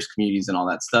diverse communities and all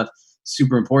that stuff?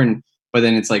 Super important. But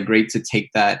then it's like great to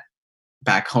take that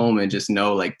back home and just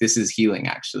know like this is healing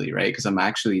actually, right? Because I'm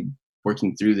actually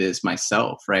working through this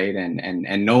myself, right?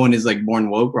 And no one is like born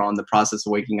woke. We're all in the process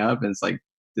of waking up. And it's like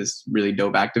this really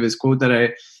dope activist quote that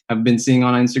I have been seeing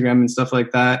on Instagram and stuff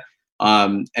like that.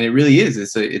 And it really is.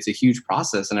 It's a huge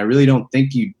process, and I really don't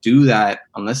think you do that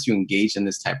unless you engage in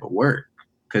this type of work.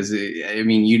 Because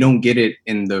you don't get it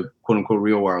in the quote unquote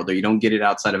real world, or you don't get it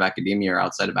outside of academia or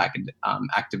outside of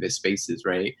activist spaces,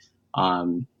 right?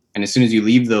 And as soon as you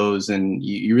leave those, and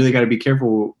you really got to be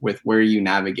careful with where you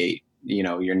navigate,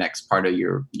 your next part of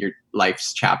your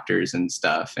life's chapters and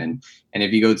stuff. And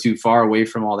if you go too far away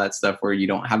from all that stuff where you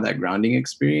don't have that grounding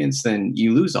experience, then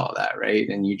you lose all that, right?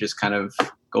 And you just kind of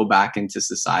go back into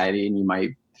society, and you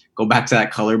might go back to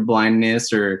that color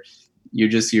blindness, or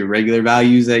your regular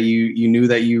values that you knew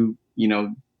that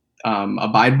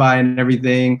abide by and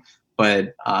everything.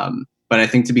 But I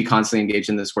think to be constantly engaged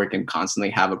in this work and constantly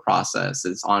have a process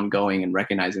that's ongoing, and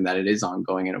recognizing that it is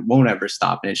ongoing and it won't ever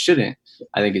stop, and it shouldn't,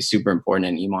 I think is super important.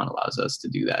 And Iman allows us to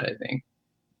do that, I think.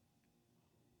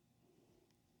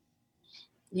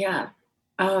 Yeah.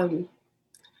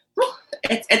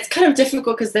 It's kind of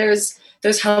difficult because there's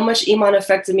how much Iman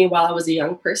affected me while I was a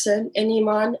young person in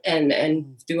Iman,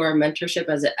 and through our mentorship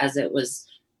as it was,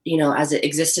 as it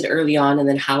existed early on, and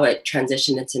then how it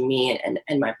transitioned into me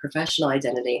and my professional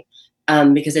identity.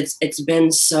 Because it's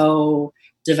been so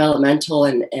developmental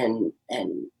and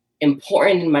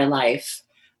important in my life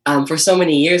for so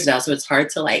many years now. So it's hard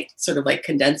to like sort of like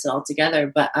condense it all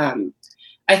together. But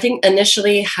I think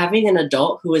initially having an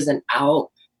adult who is an out,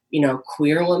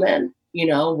 queer woman,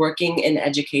 working in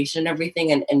education and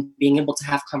everything, and being able to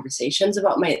have conversations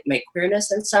about my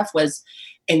queerness and stuff was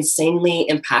insanely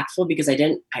impactful, because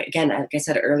again, like I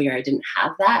said earlier, I didn't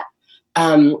have that.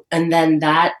 And then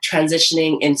that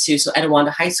transitioning into,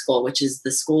 Etiwanda High School, which is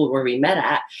the school where we met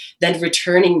at, then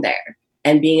returning there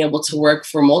and being able to work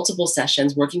for multiple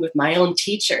sessions, working with my own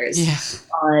teachers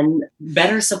on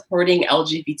better supporting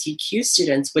LGBTQ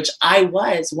students, which I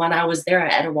was when I was there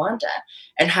at Etiwanda,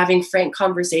 and having frank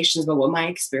conversations about what my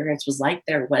experience was like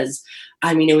there was,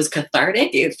 it was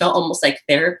cathartic. It felt almost like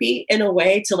therapy in a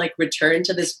way, to like return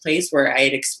to this place where I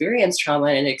had experienced trauma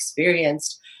and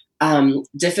experienced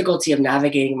difficulty of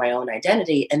navigating my own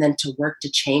identity, and then to work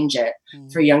to change it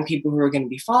for young people who are going to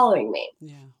be following me.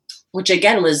 Yeah. which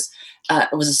again was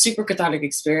a super cathartic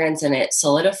experience, and it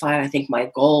solidified, I think,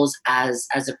 my goals as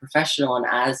a professional and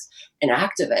as an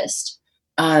activist.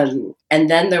 And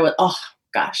then there was, oh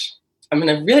gosh, I'm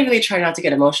gonna really really try not to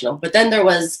get emotional, but then there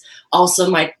was also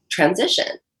my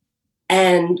transition.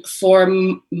 And for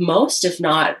most, if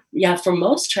not, yeah, for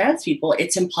most trans people,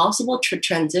 it's impossible to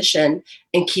transition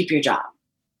and keep your job.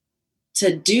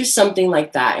 To do something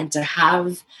like that and to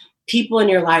have people in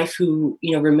your life who,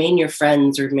 remain your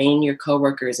friends, remain your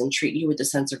coworkers, and treat you with a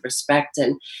sense of respect,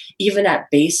 and even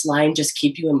at baseline just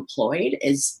keep you employed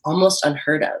is almost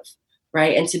unheard of,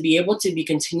 right? And to be able to be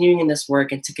continuing in this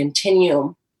work and to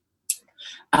continue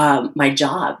my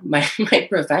job, my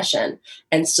profession,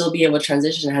 and still be able to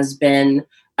transition has been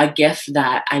a gift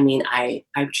that, I mean, I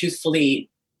truthfully,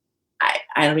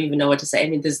 I don't even know what to say. I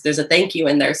mean, there's a thank you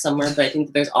in there somewhere, but I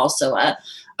think there's also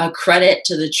a credit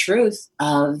to the truth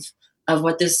of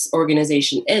what this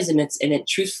organization is, and it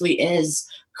truthfully is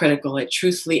critical. It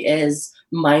truthfully is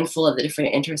mindful of the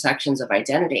different intersections of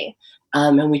identity,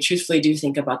 and we truthfully do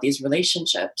think about these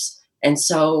relationships. And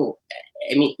so,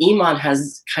 I mean, Iman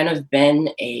has kind of been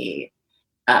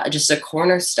just a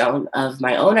cornerstone of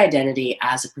my own identity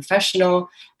as a professional,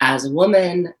 as a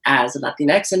woman, as a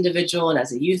Latinx individual, and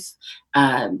as a youth,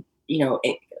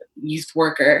 youth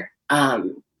worker.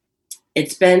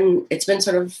 It's been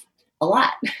sort of a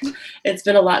lot. It's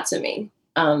been a lot to me,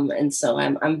 and so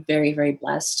I'm very very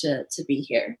blessed to be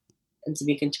here and to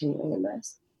be continuing in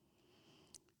this.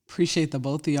 Appreciate the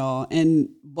both of y'all. And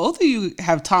both of you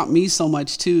have taught me so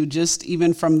much too, just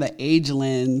even from the age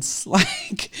lens,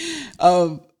 like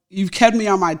you've kept me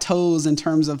on my toes in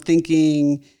terms of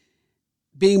thinking,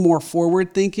 being more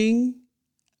forward thinking,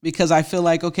 because I feel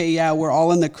like, okay, yeah, we're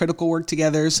all in the critical work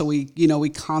together. So we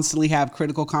constantly have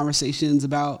critical conversations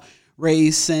about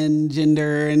race and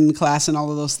gender and class and all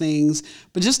of those things.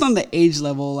 But just on the age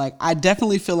level, like I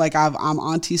definitely feel like I'm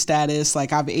auntie status,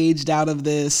 like I've aged out of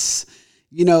this,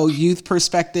 youth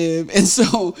perspective. And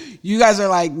so you guys are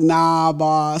like, nah,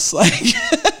 boss, like,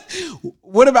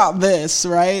 what about this?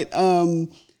 Right.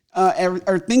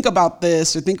 Or think about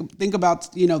this, or think about,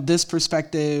 this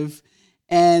perspective.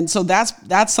 And so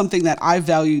that's something that I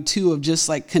value too, of just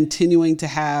like continuing to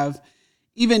have,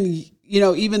 even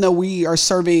though we are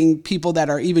serving people that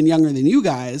are even younger than you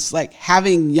guys, like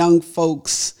having young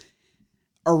folks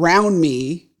around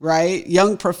me, right?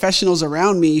 Young professionals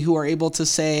around me who are able to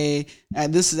say,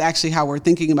 this is actually how we're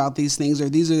thinking about these things, or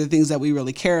these are the things that we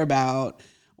really care about.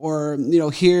 Or,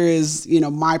 here is,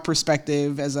 my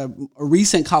perspective as a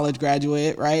recent college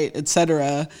graduate, right, et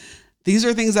cetera. These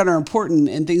are things that are important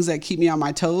and things that keep me on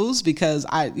my toes, because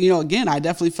I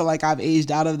definitely feel like I've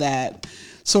aged out of that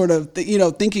sort of,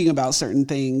 thinking about certain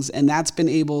things. And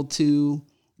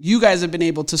you guys have been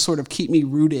able to sort of keep me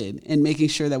rooted in making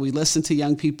sure that we listen to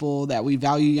young people, that we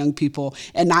value young people,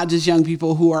 and not just young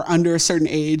people who are under a certain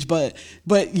age, but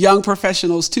young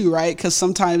professionals too, right? Because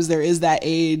sometimes there is that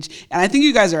age. And I think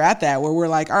you guys are at that where we're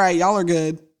like, all right, y'all are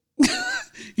good.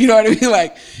 You know what I mean?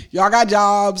 Like, y'all got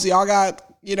jobs, y'all got,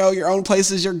 your own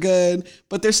places, you're good.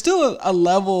 But there's still a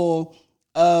level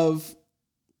of,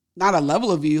 not a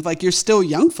level of youth, like you're still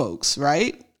young folks,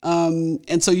 right?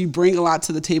 And so you bring a lot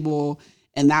to the table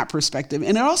in that perspective.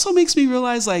 And it also makes me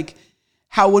realize like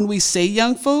how when we say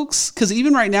young folks, because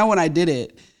even right now when I did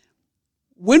it,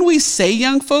 when we say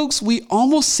young folks, we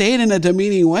almost say it in a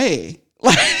demeaning way.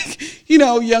 Like,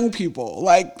 young people,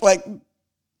 like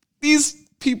these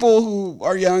people who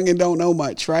are young and don't know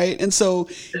much, right? And so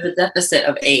the deficit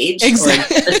of age,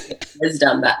 exactly, or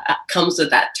wisdom that comes with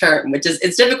that term, which is,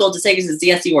 it's difficult to say because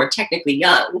yes, you are technically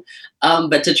young,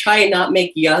 but to try and not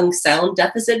make young sound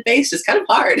deficit based is kind of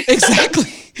hard.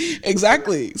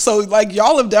 Exactly. So like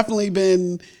y'all have definitely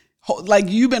been, like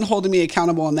you've been holding me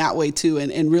accountable in that way too,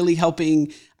 and really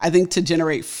helping, I think, to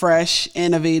generate fresh,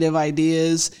 innovative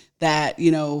ideas that,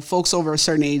 folks over a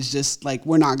certain age just like,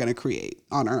 we're not going to create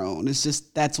on our own. It's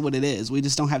just, that's what it is. We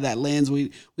just don't have that lens.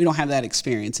 We don't have that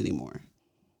experience anymore.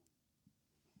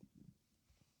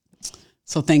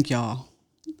 So thank y'all.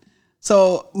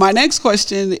 So my next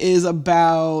question is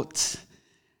about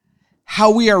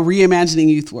how we are reimagining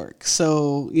youth work.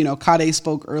 So, Kade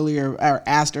spoke earlier, or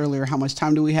asked earlier, how much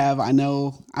time do we have? I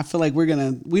feel like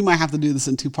we might have to do this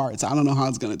in 2 parts. I don't know how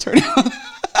it's going to turn out.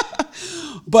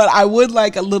 But I would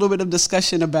like a little bit of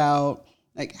discussion about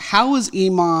like, how is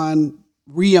Iman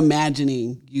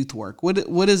reimagining youth work? What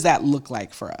does that look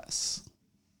like for us?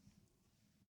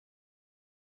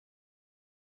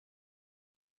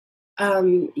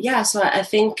 So I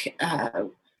think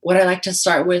what I like to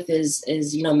start with is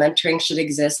mentoring should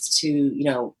exist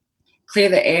to clear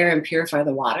the air and purify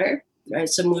the water. right?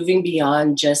 So moving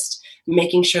beyond just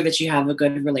making sure that you have a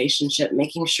good relationship,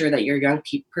 making sure that your young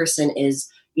person is,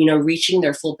 reaching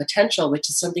their full potential, which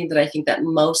is something that I think that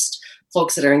most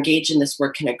folks that are engaged in this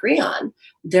work can agree on.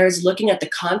 There's looking at the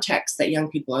context that young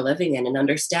people are living in and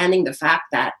understanding the fact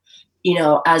that,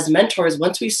 as mentors,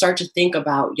 once we start to think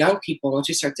about young people, once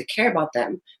we start to care about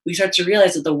them, we start to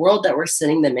realize that the world that we're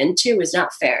sending them into is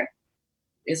not fair,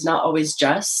 is not always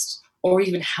just or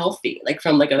even healthy, like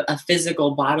from like a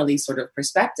physical bodily sort of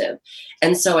perspective.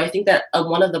 And so I think that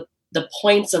one of the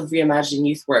points of reimagining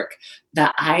youth work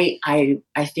that I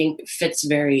think fits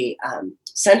very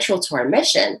central to our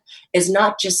mission is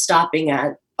not just stopping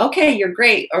at, okay, you're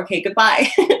great, okay,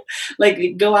 goodbye.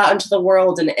 Like go out into the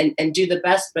world and do the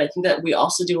best. But I think that we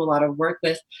also do a lot of work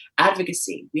with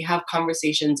advocacy. We have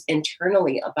conversations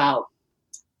internally about,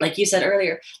 like you said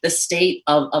earlier, the state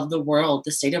of the world,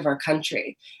 the state of our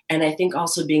country. And I think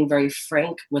also being very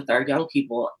frank with our young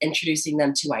people, introducing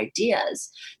them to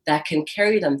ideas that can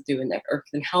carry them through or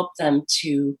can help them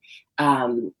to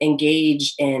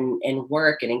engage in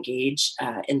work and engage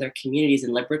in their communities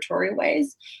in liberatory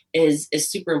ways is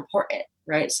super important,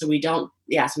 right? So we don't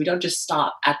just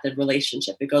stop at the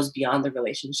relationship. It goes beyond the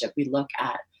relationship. We look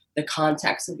at the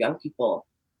context of young people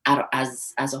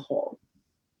as a whole.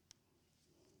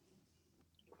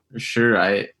 For sure.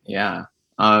 I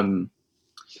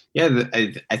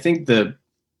think the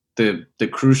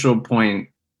crucial point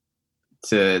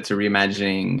to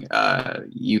reimagining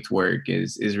youth work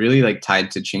is really like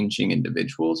tied to changing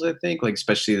individuals. I think, like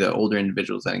especially the older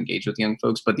individuals that engage with young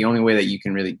folks. But the only way that you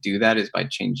can really do that is by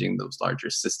changing those larger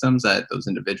systems that those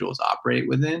individuals operate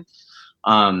within.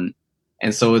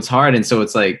 And so it's hard. And so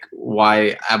it's like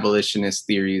why abolitionist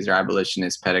theories or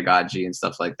abolitionist pedagogy and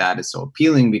stuff like that is so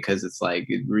appealing, because it's like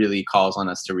it really calls on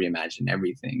us to reimagine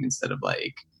everything instead of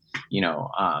like,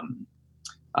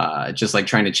 just like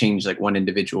trying to change like one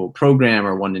individual program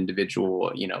or one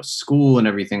individual, school and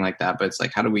everything like that. But it's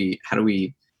like, how do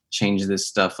we change this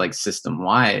stuff like system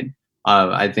wide?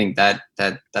 I think that's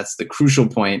the crucial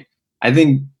point. I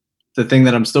think the thing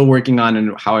that I'm still working on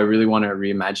and how I really want to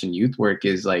reimagine youth work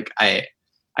is like,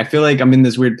 I feel like I'm in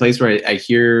this weird place where I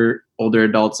hear older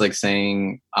adults like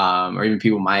saying, or even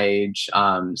people my age,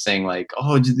 saying like,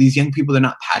 oh, these young people, they're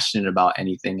not passionate about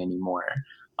anything anymore.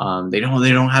 They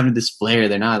don't have this flair.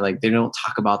 They're not like, they don't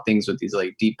talk about things with these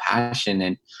like deep passion.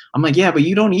 And I'm like, yeah, but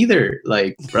you don't either.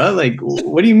 Like, bro, like,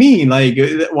 what do you mean? Like,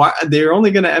 why they're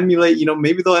only going to emulate,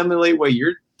 maybe they'll emulate what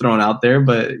you're throwing out there,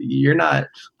 but you're not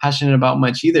passionate about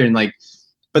much either. And like,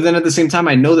 but then at the same time,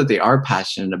 I know that they are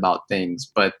passionate about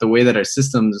things, but the way that our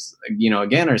systems,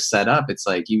 again, are set up, it's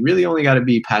like, you really only got to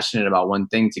be passionate about one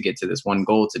thing to get to this one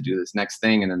goal, to do this next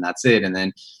thing. And then that's it. And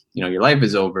then, your life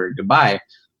is over. Goodbye.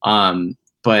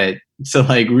 But to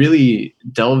like really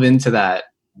delve into that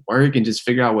work and just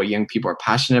figure out what young people are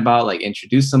passionate about, like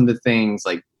introduce them to things,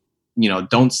 like,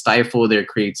 don't stifle their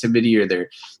creativity or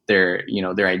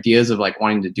their ideas of like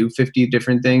wanting to do 50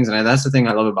 different things. And that's the thing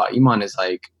I love about Iman is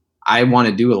like, I want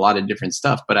to do a lot of different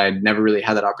stuff, but I never really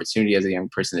had that opportunity as a young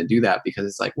person to do that, because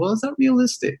it's like, well, is that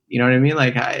realistic? You know what I mean?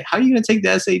 Like, how are you going to take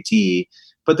the SAT,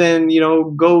 but then,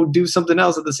 go do something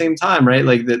else at the same time, right?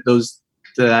 Like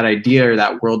that idea or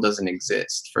that world doesn't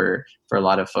exist for a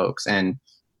lot of folks. And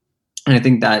I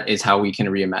think that is how we can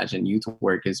reimagine youth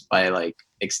work, is by like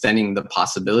extending the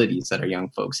possibilities that our young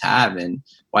folks have. And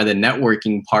why the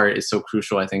networking part is so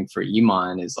crucial, I think, for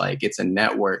Iman is like, it's a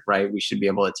network, right? We should be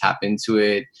able to tap into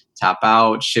it, tap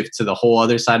out, shift to the whole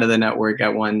other side of the network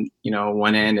at one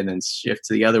end, and then shift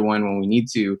to the other one when we need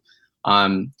to.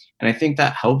 And I think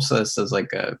that helps us as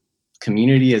like a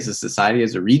community, as a society,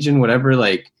 as a region, whatever,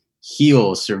 like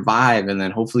heal, survive, and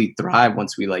then hopefully thrive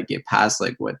once we like get past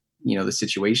like what, the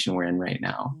situation we're in right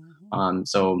now.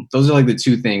 So those are like the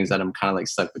two things that I'm kind of like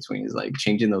stuck between, is like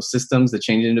changing those systems, the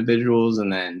change individuals,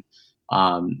 and then,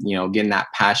 getting that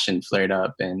passion flared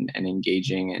up and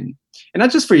engaging, and not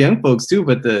just for young folks too,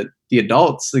 but the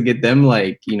adults, to get them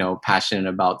like, passionate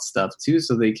about stuff too,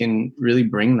 so they can really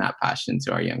bring that passion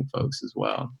to our young folks as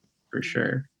well. For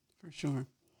sure. For sure.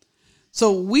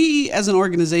 So we, as an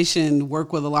organization,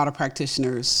 work with a lot of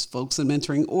practitioners, folks in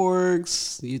mentoring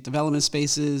orgs, youth development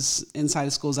spaces, inside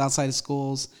of schools, outside of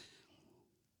schools.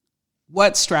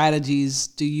 What strategies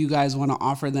do you guys want to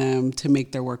offer them to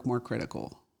make their work more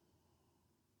critical?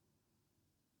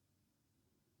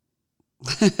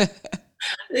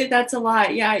 That's a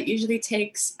lot. Yeah, it usually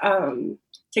takes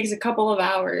a couple of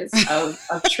hours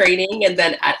of training, and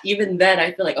then even then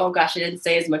I feel like, oh gosh, I didn't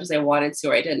say as much as I wanted to,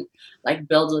 or I didn't like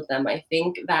build with them. I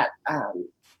think that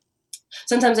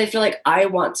sometimes I feel like I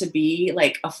want to be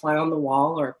like a fly on the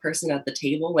wall or a person at the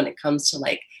table when it comes to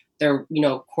like their,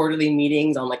 quarterly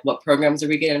meetings on like what programs are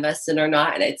we going to invest in or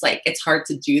not. And it's like, it's hard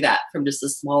to do that from just a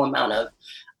small amount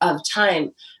of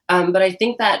time. But I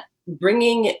think that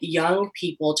bringing young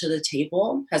people to the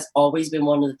table has always been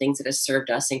one of the things that has served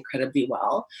us incredibly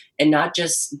well, and not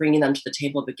just bringing them to the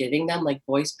table, but giving them like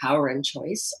voice, power, and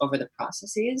choice over the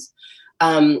processes.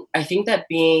 I think that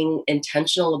being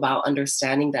intentional about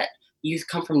understanding that youth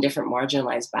come from different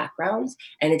marginalized backgrounds,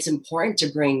 and it's important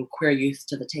to bring queer youth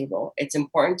to the table. It's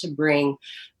important to bring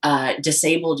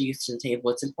disabled youth to the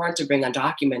table. It's important to bring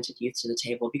undocumented youth to the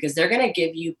table, because they're going to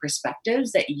give you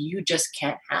perspectives that you just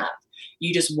can't have.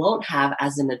 You just won't have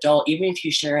as an adult. Even if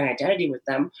you share an identity with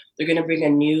them, they're going to bring a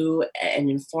new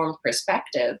and informed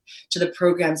perspective to the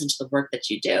programs and to the work that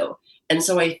you do. And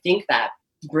so I think that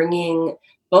bringing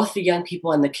both the young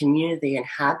people and the community and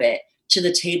habit to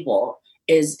the table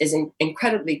is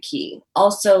incredibly key.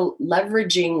 Also,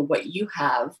 leveraging what you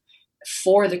have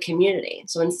for the community.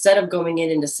 So instead of going in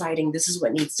and deciding this is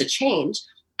what needs to change,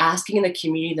 asking the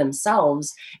community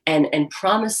themselves and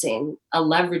promising a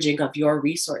leveraging of your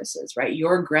resources, right?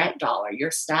 Your grant dollar,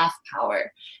 your staff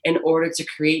power, in order to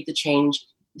create the change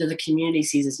that the community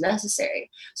sees as necessary.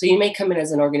 So you may come in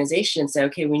as an organization and say,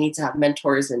 okay, we need to have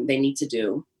mentors and they need to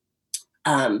do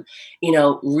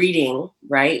reading,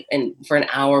 right? And for an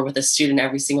hour with a student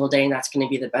every single day, and that's going to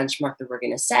be the benchmark that we're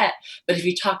going to set. But if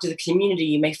you talk to the community,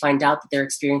 you may find out that they're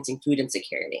experiencing food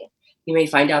insecurity. You may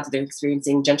find out that they're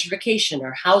experiencing gentrification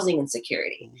or housing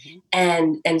insecurity.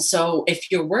 Mm-hmm. And so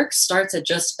if your work starts at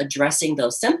just addressing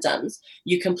those symptoms,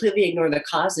 you completely ignore the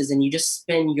causes and you just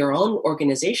spin your own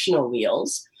organizational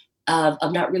wheels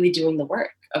of not really doing the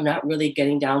work, of not really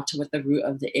getting down to what the root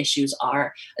of the issues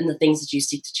are and the things that you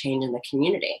seek to change in the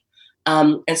community.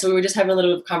 And so we were just having a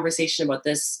little conversation about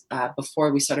this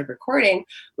before we started recording,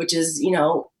 which is,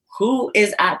 who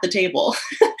is at the table?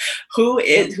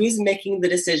 Who's making the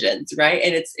decisions, right?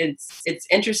 And it's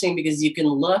interesting because you can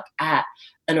look at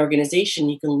an organization,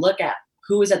 you can look at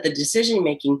who is at the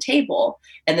decision-making table,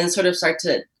 and then sort of start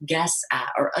to guess at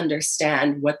or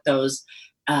understand what those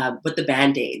what the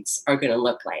Band-Aids are going to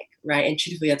look like, right? And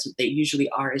truthfully, that's what they usually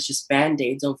are, is just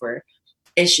Band-Aids over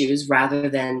issues rather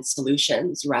than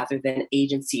solutions, rather than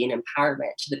agency and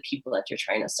empowerment to the people that you're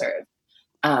trying to serve.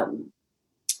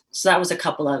 So that was a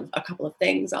couple of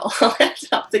things all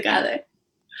up together.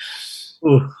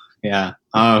 Ooh, yeah.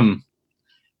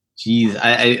 Geez,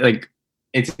 I like,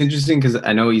 it's interesting because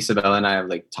I know Isabella and I have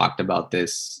like talked about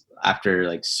this after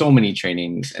like so many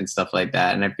trainings and stuff like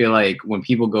that. And I feel like when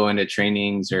people go into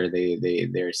trainings or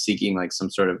they're seeking like some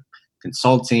sort of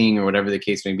consulting or whatever the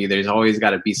case may be, there's always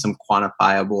got to be some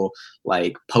quantifiable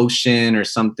like potion or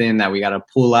something that we got to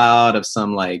pull out of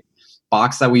some like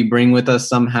box that we bring with us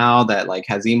somehow that like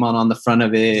has Iman on the front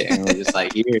of it, and we're just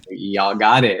like, here, y'all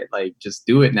got it, like just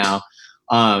do it now.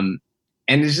 And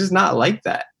it's just not like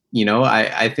that,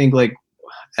 I think like,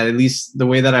 at least the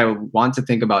way that I want to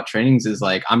think about trainings is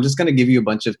like, I'm just going to give you a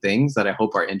bunch of things that I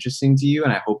hope are interesting to you,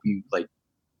 and I hope you like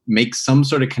make some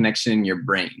sort of connection in your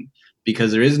brain,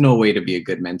 because there is no way to be a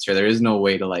good mentor. There is no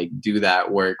way to like do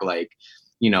that work, like,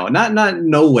 not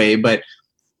no way, but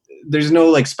there's no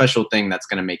like special thing that's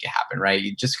going to make it happen,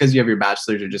 right? Just because you have your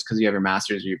bachelor's or just because you have your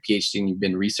master's or your PhD and you've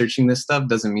been researching this stuff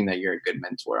doesn't mean that you're a good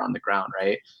mentor on the ground,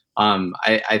 right?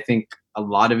 I think a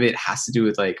lot of it has to do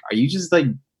with like, are you just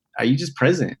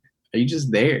present? Are you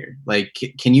just there? Like,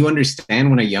 can you understand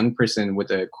when a young person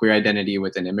with a queer identity,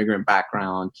 with an immigrant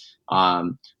background,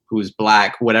 who's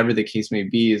Black, whatever the case may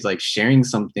be, is like sharing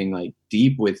something like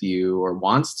deep with you or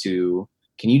wants to,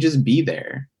 can you just be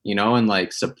there, and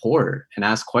like support and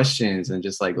ask questions and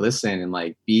just like listen and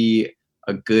like be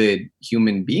a good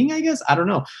human being, I guess? I don't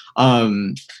know.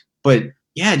 But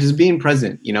yeah, just being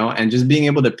present, and just being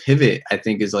able to pivot, I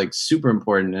think is like super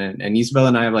important. And Isabel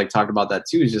and I have like talked about that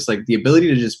too, is just like the ability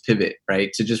to just pivot,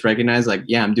 right? To just recognize like,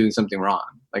 yeah, I'm doing something wrong.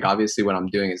 Like obviously what I'm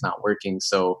doing is not working.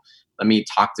 So let me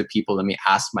talk to people. Let me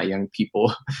ask my young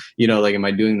people, like, am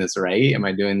I doing this right? Am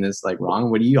I doing this like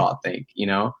wrong? What do you all think?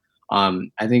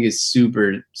 I think it's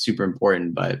super, super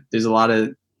important, but there's a lot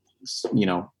of,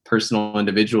 personal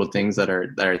individual things that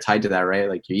are tied to that, right?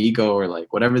 Like your ego or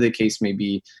like whatever the case may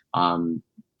be,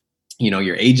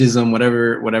 your ageism,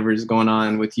 whatever is going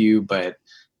on with you. But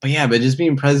just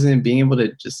being present, being able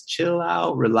to just chill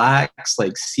out, relax,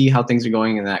 like see how things are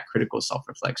going, and that critical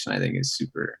self-reflection, I think is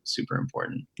super, super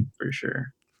important for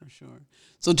sure. For sure.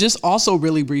 So just also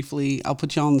really briefly, I'll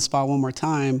put you on the spot one more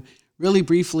time, really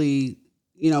briefly,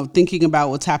 thinking about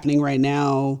what's happening right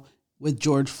now with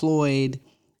George Floyd,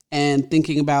 and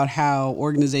thinking about how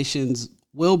organizations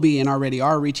will be and already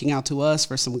are reaching out to us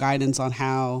for some guidance on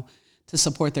how to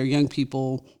support their young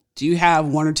people Do you have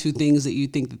one or two things that you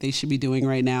think that they should be doing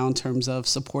right now in terms of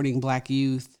supporting Black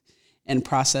youth and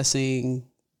processing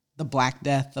the Black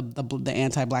death, the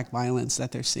anti-Black violence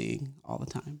that they're seeing all the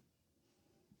time?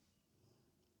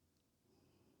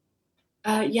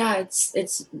 Yeah,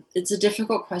 it's a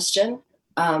difficult question.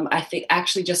 I think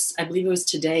actually I believe it was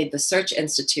today, the Search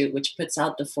Institute, which puts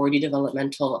out the 40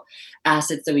 developmental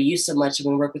assets that we use so much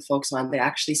when we work with folks on, they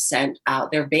actually sent out,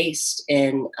 they're based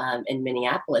in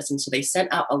Minneapolis. And so they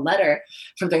sent out a letter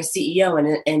from their CEO.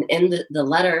 And in the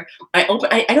letter, I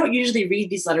don't usually read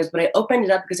these letters, but I opened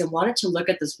it up because I wanted to look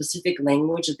at the specific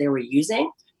language that they were using,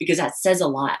 because that says a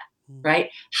lot, right?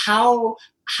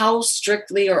 How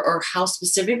strictly or how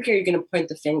specifically are you going to point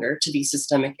the finger to these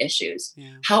systemic issues?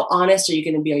 Yeah. How honest are you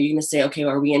going to be? Are you going to say, okay,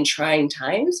 are we in trying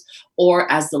times?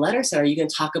 Or as the letter said, are you going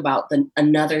to talk about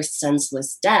another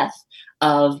senseless death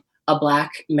of a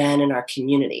Black man in our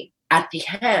community at the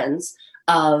hands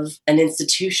of an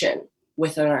institution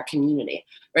within our community,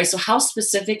 right? So how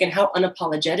specific and how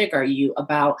unapologetic are you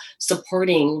about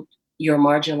supporting your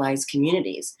marginalized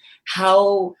communities?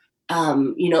 How, a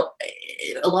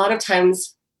lot of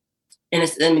times, and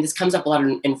this comes up a lot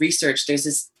in research, there's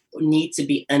this need to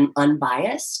be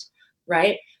unbiased,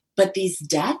 right? But these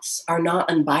deaths are not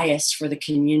unbiased for the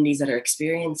communities that are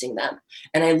experiencing them.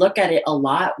 And I look at it a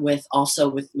lot with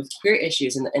queer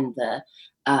issues and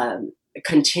the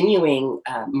continuing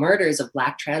murders of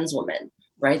Black trans women,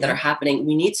 right, that are happening.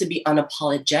 We need to be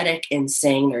unapologetic in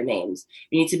saying their names.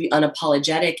 We need to be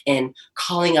unapologetic in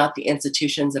calling out the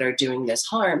institutions that are doing this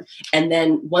harm. And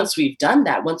then once we've done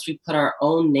that, once we put our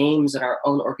own names and our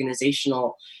own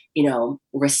organizational,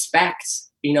 respect,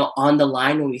 on the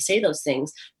line when we say those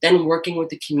things, then working with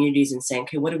the communities and saying,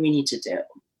 okay, what do we need to do,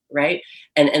 right?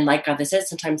 And like God said,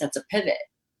 sometimes that's a pivot.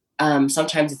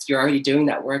 Sometimes you're already doing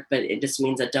that work, but it just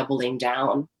means a doubling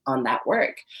down on that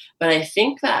work. But I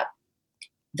think that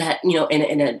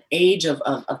in an age of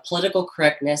political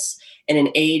correctness, in an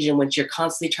age in which you're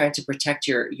constantly trying to protect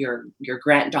your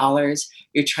grant dollars,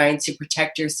 you're trying to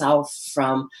protect yourself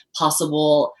from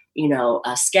possible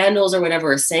scandals or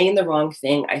whatever, or saying the wrong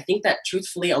thing. I think that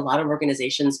truthfully, a lot of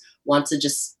organizations want to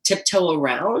just tiptoe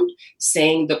around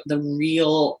saying the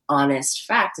real honest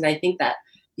fact. And I think that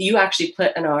you actually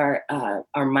put in our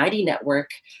Mighty Network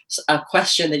a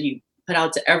question that you put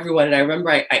out to everyone. And I remember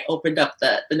I opened up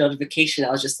the notification. I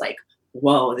was just like,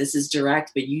 whoa, this is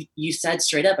direct. But you said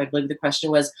straight up, I believe the question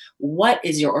was, what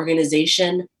is your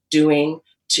organization doing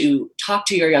to talk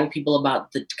to your young people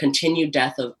about the continued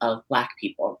death of Black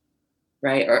people,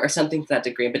 right? Or something to that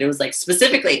degree. But it was like,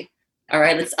 specifically, all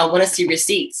right, I want to see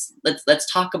receipts. Let's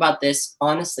talk about this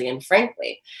honestly and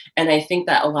frankly. And I think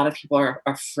that a lot of people are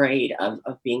afraid of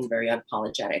being very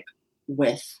unapologetic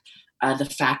with the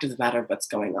fact of the matter of what's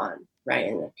going on, right?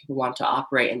 And people want to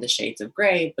operate in the shades of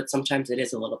gray, but sometimes it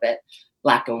is a little bit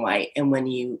black and white. And when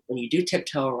you do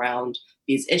tiptoe around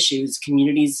these issues,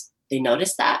 communities, they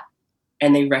notice that,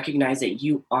 and they recognize that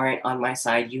you aren't on my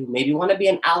side. You maybe want to be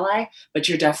an ally, but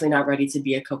you're definitely not ready to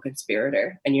be a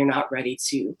co-conspirator, and you're not ready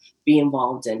to be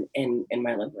involved in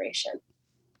my liberation.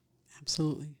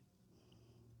 Absolutely.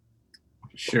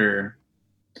 Sure.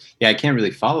 Yeah, I can't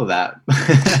really follow that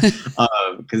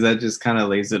because that just kind of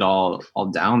lays it all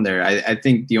down there. I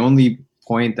think the only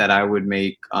point that I would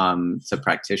make to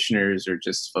practitioners or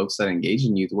just folks that engage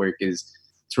in youth work is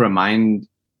to remind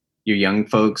your young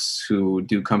folks who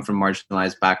do come from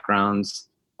marginalized backgrounds,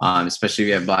 especially if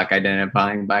you have Black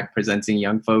identifying, Black presenting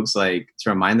young folks, like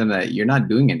to remind them that you're not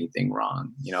doing anything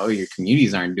wrong. Your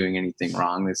communities aren't doing anything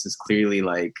wrong. This is clearly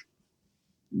like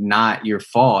not your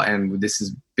fault. And this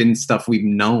has been stuff we've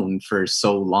known for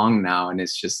so long now. And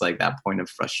it's just like that point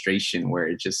of frustration where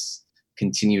it just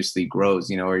continuously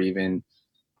grows, or even,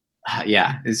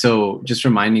 yeah. So just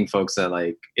reminding folks that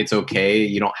like, it's okay.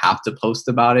 You don't have to post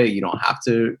about it. You don't have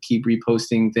to keep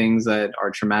reposting things that are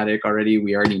traumatic already.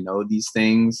 We already know these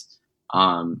things.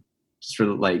 Just for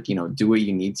like, do what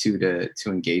you need to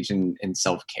engage in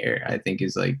self-care, I think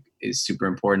is super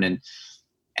important.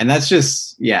 And that's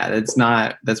just, that's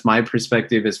my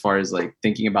perspective as far as like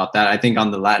thinking about that. I think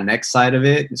on the Latinx side of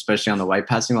it, especially on the white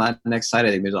passing Latinx side, I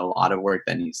think there's a lot of work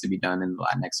that needs to be done in the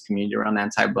Latinx community around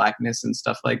anti-Blackness and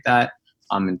stuff like that.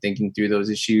 And thinking through those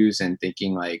issues and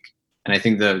thinking like, and I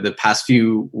think the past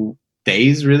few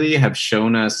days really have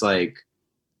shown us like,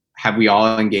 have we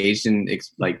all engaged in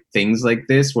like things like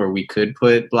this where we could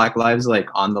put Black lives like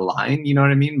on the line, you know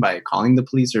what I mean? By calling the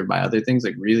police or by other things,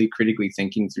 like really critically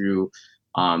thinking through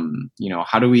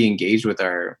how do we engage with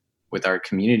our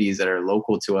communities that are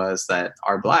local to us that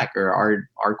are Black or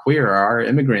are queer or are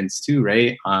immigrants too,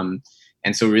 right?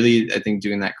 And so really, I think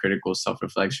doing that critical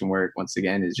self-reflection work, once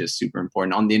again, is just super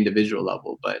important on the individual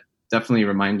level, but definitely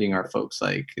reminding our folks,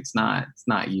 like, it's not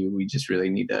you. We just really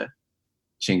need to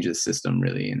change the system,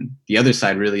 really. And the other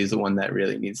side really is the one that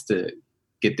really needs to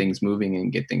get things moving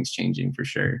and get things changing, for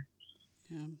sure.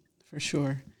 Yeah, for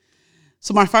sure.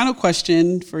 So my final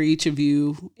question for each of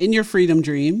you, in your freedom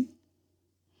dream,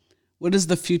 what does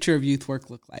the future of youth work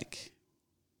look like?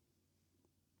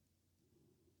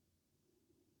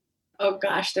 Oh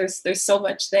gosh, there's so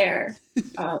much there.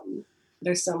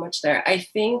 There's so much there. I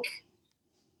think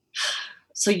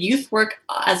so. Youth work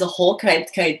as a whole, can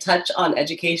I touch on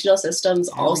educational systems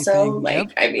also? Everything. Like,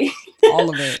 Yep. I mean,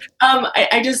 All of it.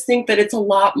 I just think that it's a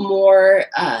lot more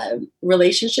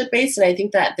relationship based, and I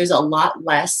think that there's a lot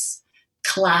less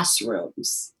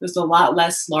classrooms. There's a lot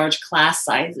less large class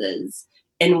sizes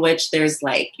in which there's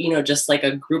like, just like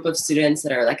a group of students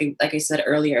that are like I said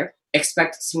earlier,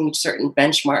 expected to meet certain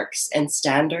benchmarks and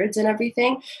standards and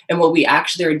everything. And what we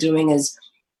actually are doing is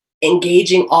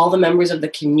engaging all the members of the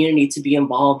community to be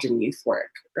involved in youth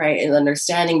work, right? And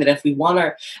understanding that if we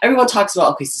want everyone talks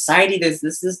about, okay, society, this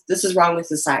is wrong with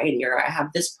society, or I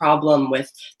have this problem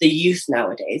with the youth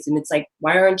nowadays. And it's like,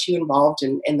 why aren't you involved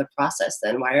in the process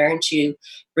then? Why aren't you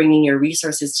bringing your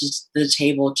resources to the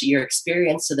table, to your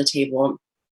experience to the table?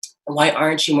 Why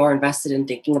aren't you more invested in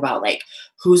thinking about like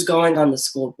who's going on the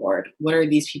school board? What are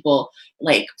these people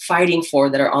like fighting for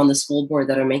that are on the school board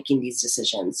that are making these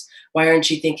decisions? Why aren't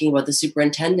you thinking about the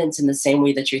superintendents in the same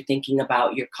way that you're thinking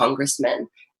about your congressmen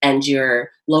and your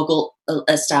local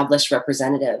established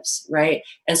representatives, right?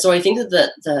 And so I think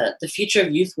that the future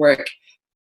of youth work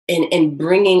in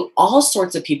bringing all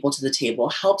sorts of people to the table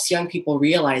helps young people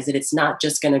realize that it's not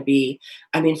just going to be,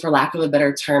 I mean, for lack of a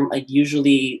better term, like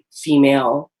usually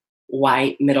female,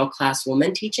 white, middle-class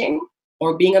woman teaching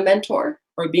or being a mentor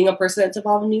or being a person that's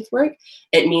involved in youth work.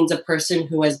 It means a person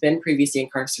who has been previously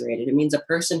incarcerated. It means a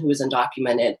person who is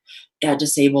undocumented,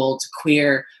 disabled,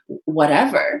 queer,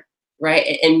 whatever, right?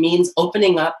 It means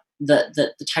opening up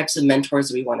the types of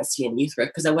mentors we want to see in youth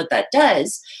work. Because what that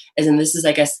does is, and this is,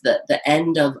 I guess, the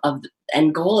end of the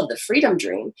end goal of the freedom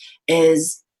dream,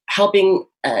 is helping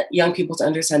young people to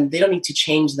understand they don't need to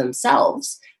change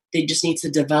themselves. They just need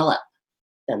to develop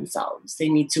themselves. They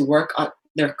need to work on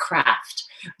their craft,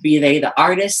 be they the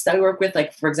artists that we work with,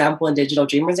 like for example in Digital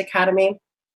Dreamers Academy,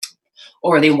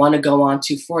 or they want to go on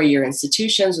to 4-year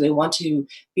institutions, or they want to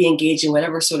be engaged in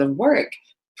whatever sort of work.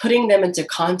 Putting them into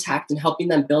contact and helping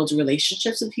them build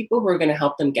relationships with people who are going to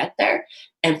help them get there,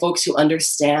 and folks who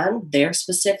understand their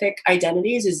specific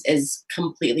identities is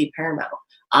completely paramount.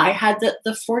 I had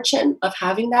the fortune of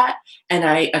having that, and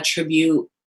I attribute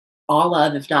all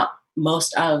of, if not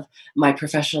most of, my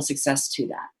professional success to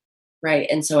that, right?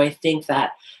 And so I think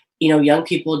that, young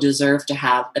people deserve to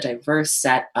have a diverse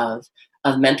set of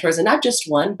mentors, and not just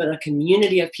one, but a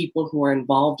community of people who are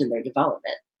involved in their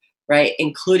development, right?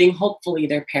 Including hopefully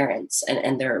their parents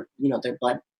and their, their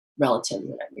blood relatives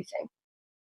and everything.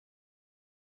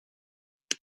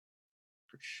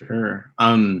 For sure.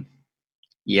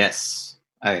 Yes,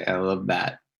 I love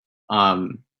that.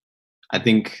 I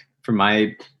think for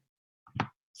my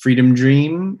freedom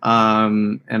dream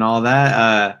and all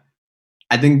that,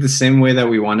 I think the same way that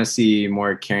we want to see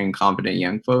more caring, competent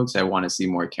young folks, I want to see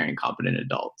more caring, competent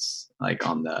adults, like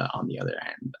on the other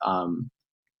end.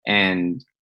 And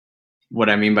what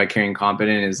I mean by caring,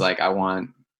 competent is like I want,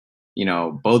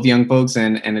 both young folks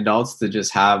and adults to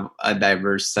just have a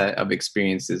diverse set of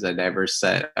experiences, a diverse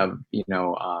set of,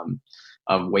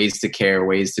 of ways to care,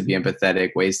 ways to be empathetic,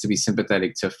 ways to be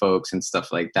sympathetic to folks and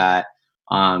stuff like that.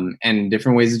 And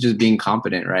different ways of just being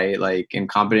competent, right? Like, and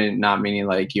competent not meaning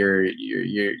like you're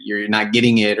not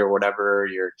getting it or whatever,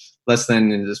 you're less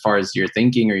than as far as your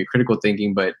thinking or your critical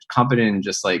thinking, but competent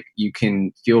just like you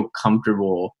can feel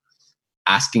comfortable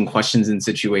asking questions in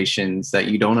situations that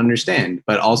you don't understand,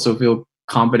 but also feel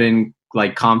confident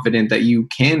that you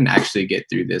can actually get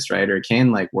through this, right? Or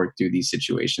can like work through these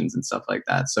situations and stuff like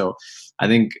that. So I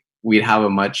think we'd have a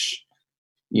much,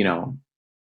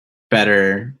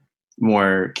 better,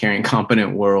 more caring,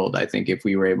 competent world, I think, if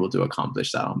we were able to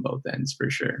accomplish that on both ends,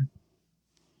 for sure.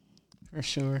 For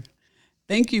sure.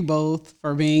 Thank you both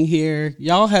for being here.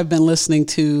 Y'all have been listening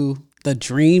to the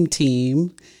Dream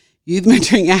Team, Youth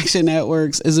Mentoring Action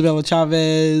Network's Isabella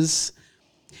Chavez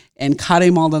and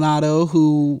Kade Maldonado,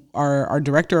 who are our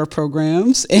director of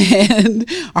programs and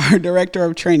our director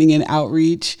of training and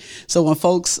outreach. So when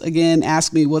folks, again,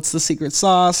 ask me, what's the secret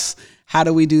sauce? How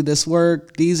do we do this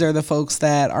work? These are the folks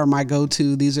that are my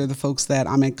go-to. These are the folks that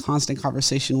I'm in constant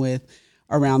conversation with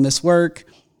around this work.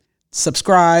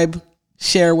 Subscribe,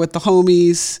 share with the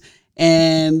homies,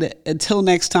 And until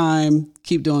next time,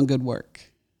 keep doing good work.